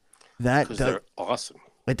hamburgers? That Because does, they're awesome.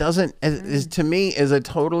 it doesn't is to me is a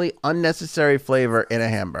totally unnecessary flavor in a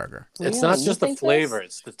hamburger. It's Really? not You just the think this? flavor;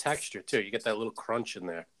 it's the texture too. You get that little crunch in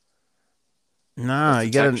there. Nah, The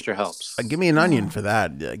you gotta texture helps. give me an onion for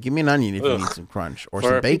that. Give me an onion if you Ugh. need some crunch or For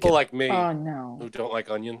some bacon. people like me Oh no. who don't like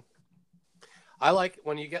onion, I like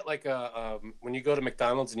when you get like when you go to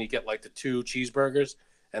McDonald's and you get like the 2 cheeseburgers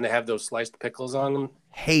and they have those sliced pickles on them.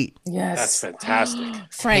 Hate. Yes. That's fantastic.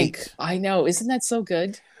 Frank, Hate. I know. Isn't that so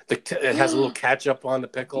good? It has a little ketchup on the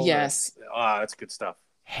pickle. Yes. That's good stuff.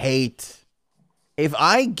 Hate. If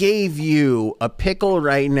I gave you a pickle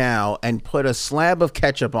right now and put a slab of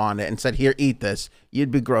ketchup on it and said, "Here, eat this,"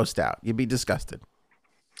 you'd be grossed out. You'd be disgusted.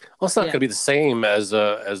 Well, it's not Yeah. going to be the same as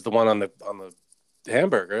the one on the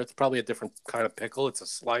hamburger. It's probably a different kind of pickle. It's a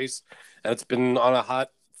slice, and it's been on a hot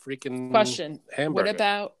freaking Question.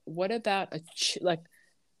 hamburger. What about a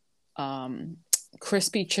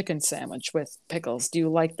crispy chicken sandwich with pickles? Do you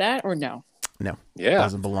like that or no? No, Yeah,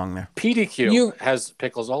 doesn't belong there. PDQ You- has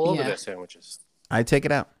pickles all over Yeah. their sandwiches. I take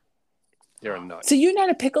it out. You're a nut. So you're not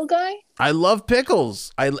a pickle guy? I love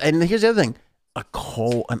pickles. And here's the other thing: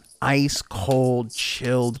 an ice cold,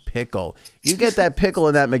 chilled pickle. You get that pickle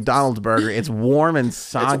in that McDonald's burger. It's warm and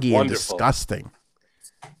soggy and wonderful. disgusting.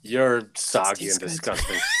 You're soggy and tastes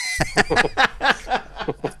disgusting.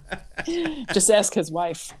 Just ask his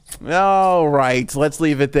wife. All right, let's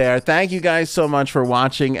leave it there. Thank you guys so much for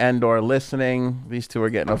watching and/or listening. These two are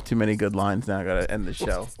getting off too many good lines now. I gotta end the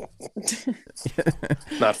show.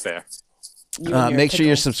 Not fair. You and your Make sure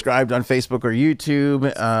you're pickle. subscribed on Facebook or YouTube,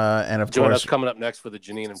 and of Join us course, coming up next for the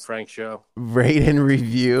Janine and Frank show. rate and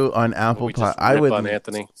review on Apple We Pod. just rip on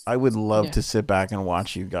Anthony. I would love Yeah. to sit back and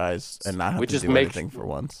watch you guys and not have We to just do make- anything for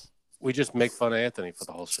once. We just make fun of Anthony for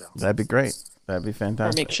the whole show. That'd be great. That'd be Or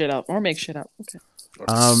fantastic. make shit up. Okay.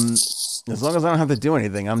 As long as I don't have to do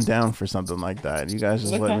anything, I'm down for something like that. You guys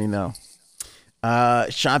just let Okay. me know.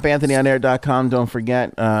 ShopAnthonyOnAir.com. Don't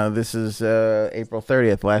forget, this is April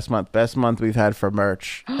 30th, last month. Best month we've had for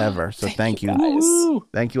merch ever. So thank you. guys.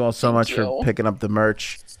 Thank you all so much for you. picking up the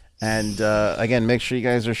merch. And again, make sure you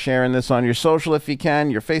guys are sharing this on your social if you can,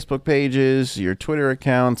 your Facebook pages, your Twitter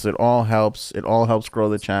accounts. It all helps. It all helps grow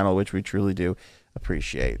the channel, which we truly do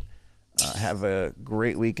appreciate. Have a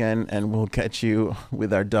great weekend, and we'll catch you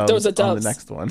with our dubs Those are on the dubs. next one.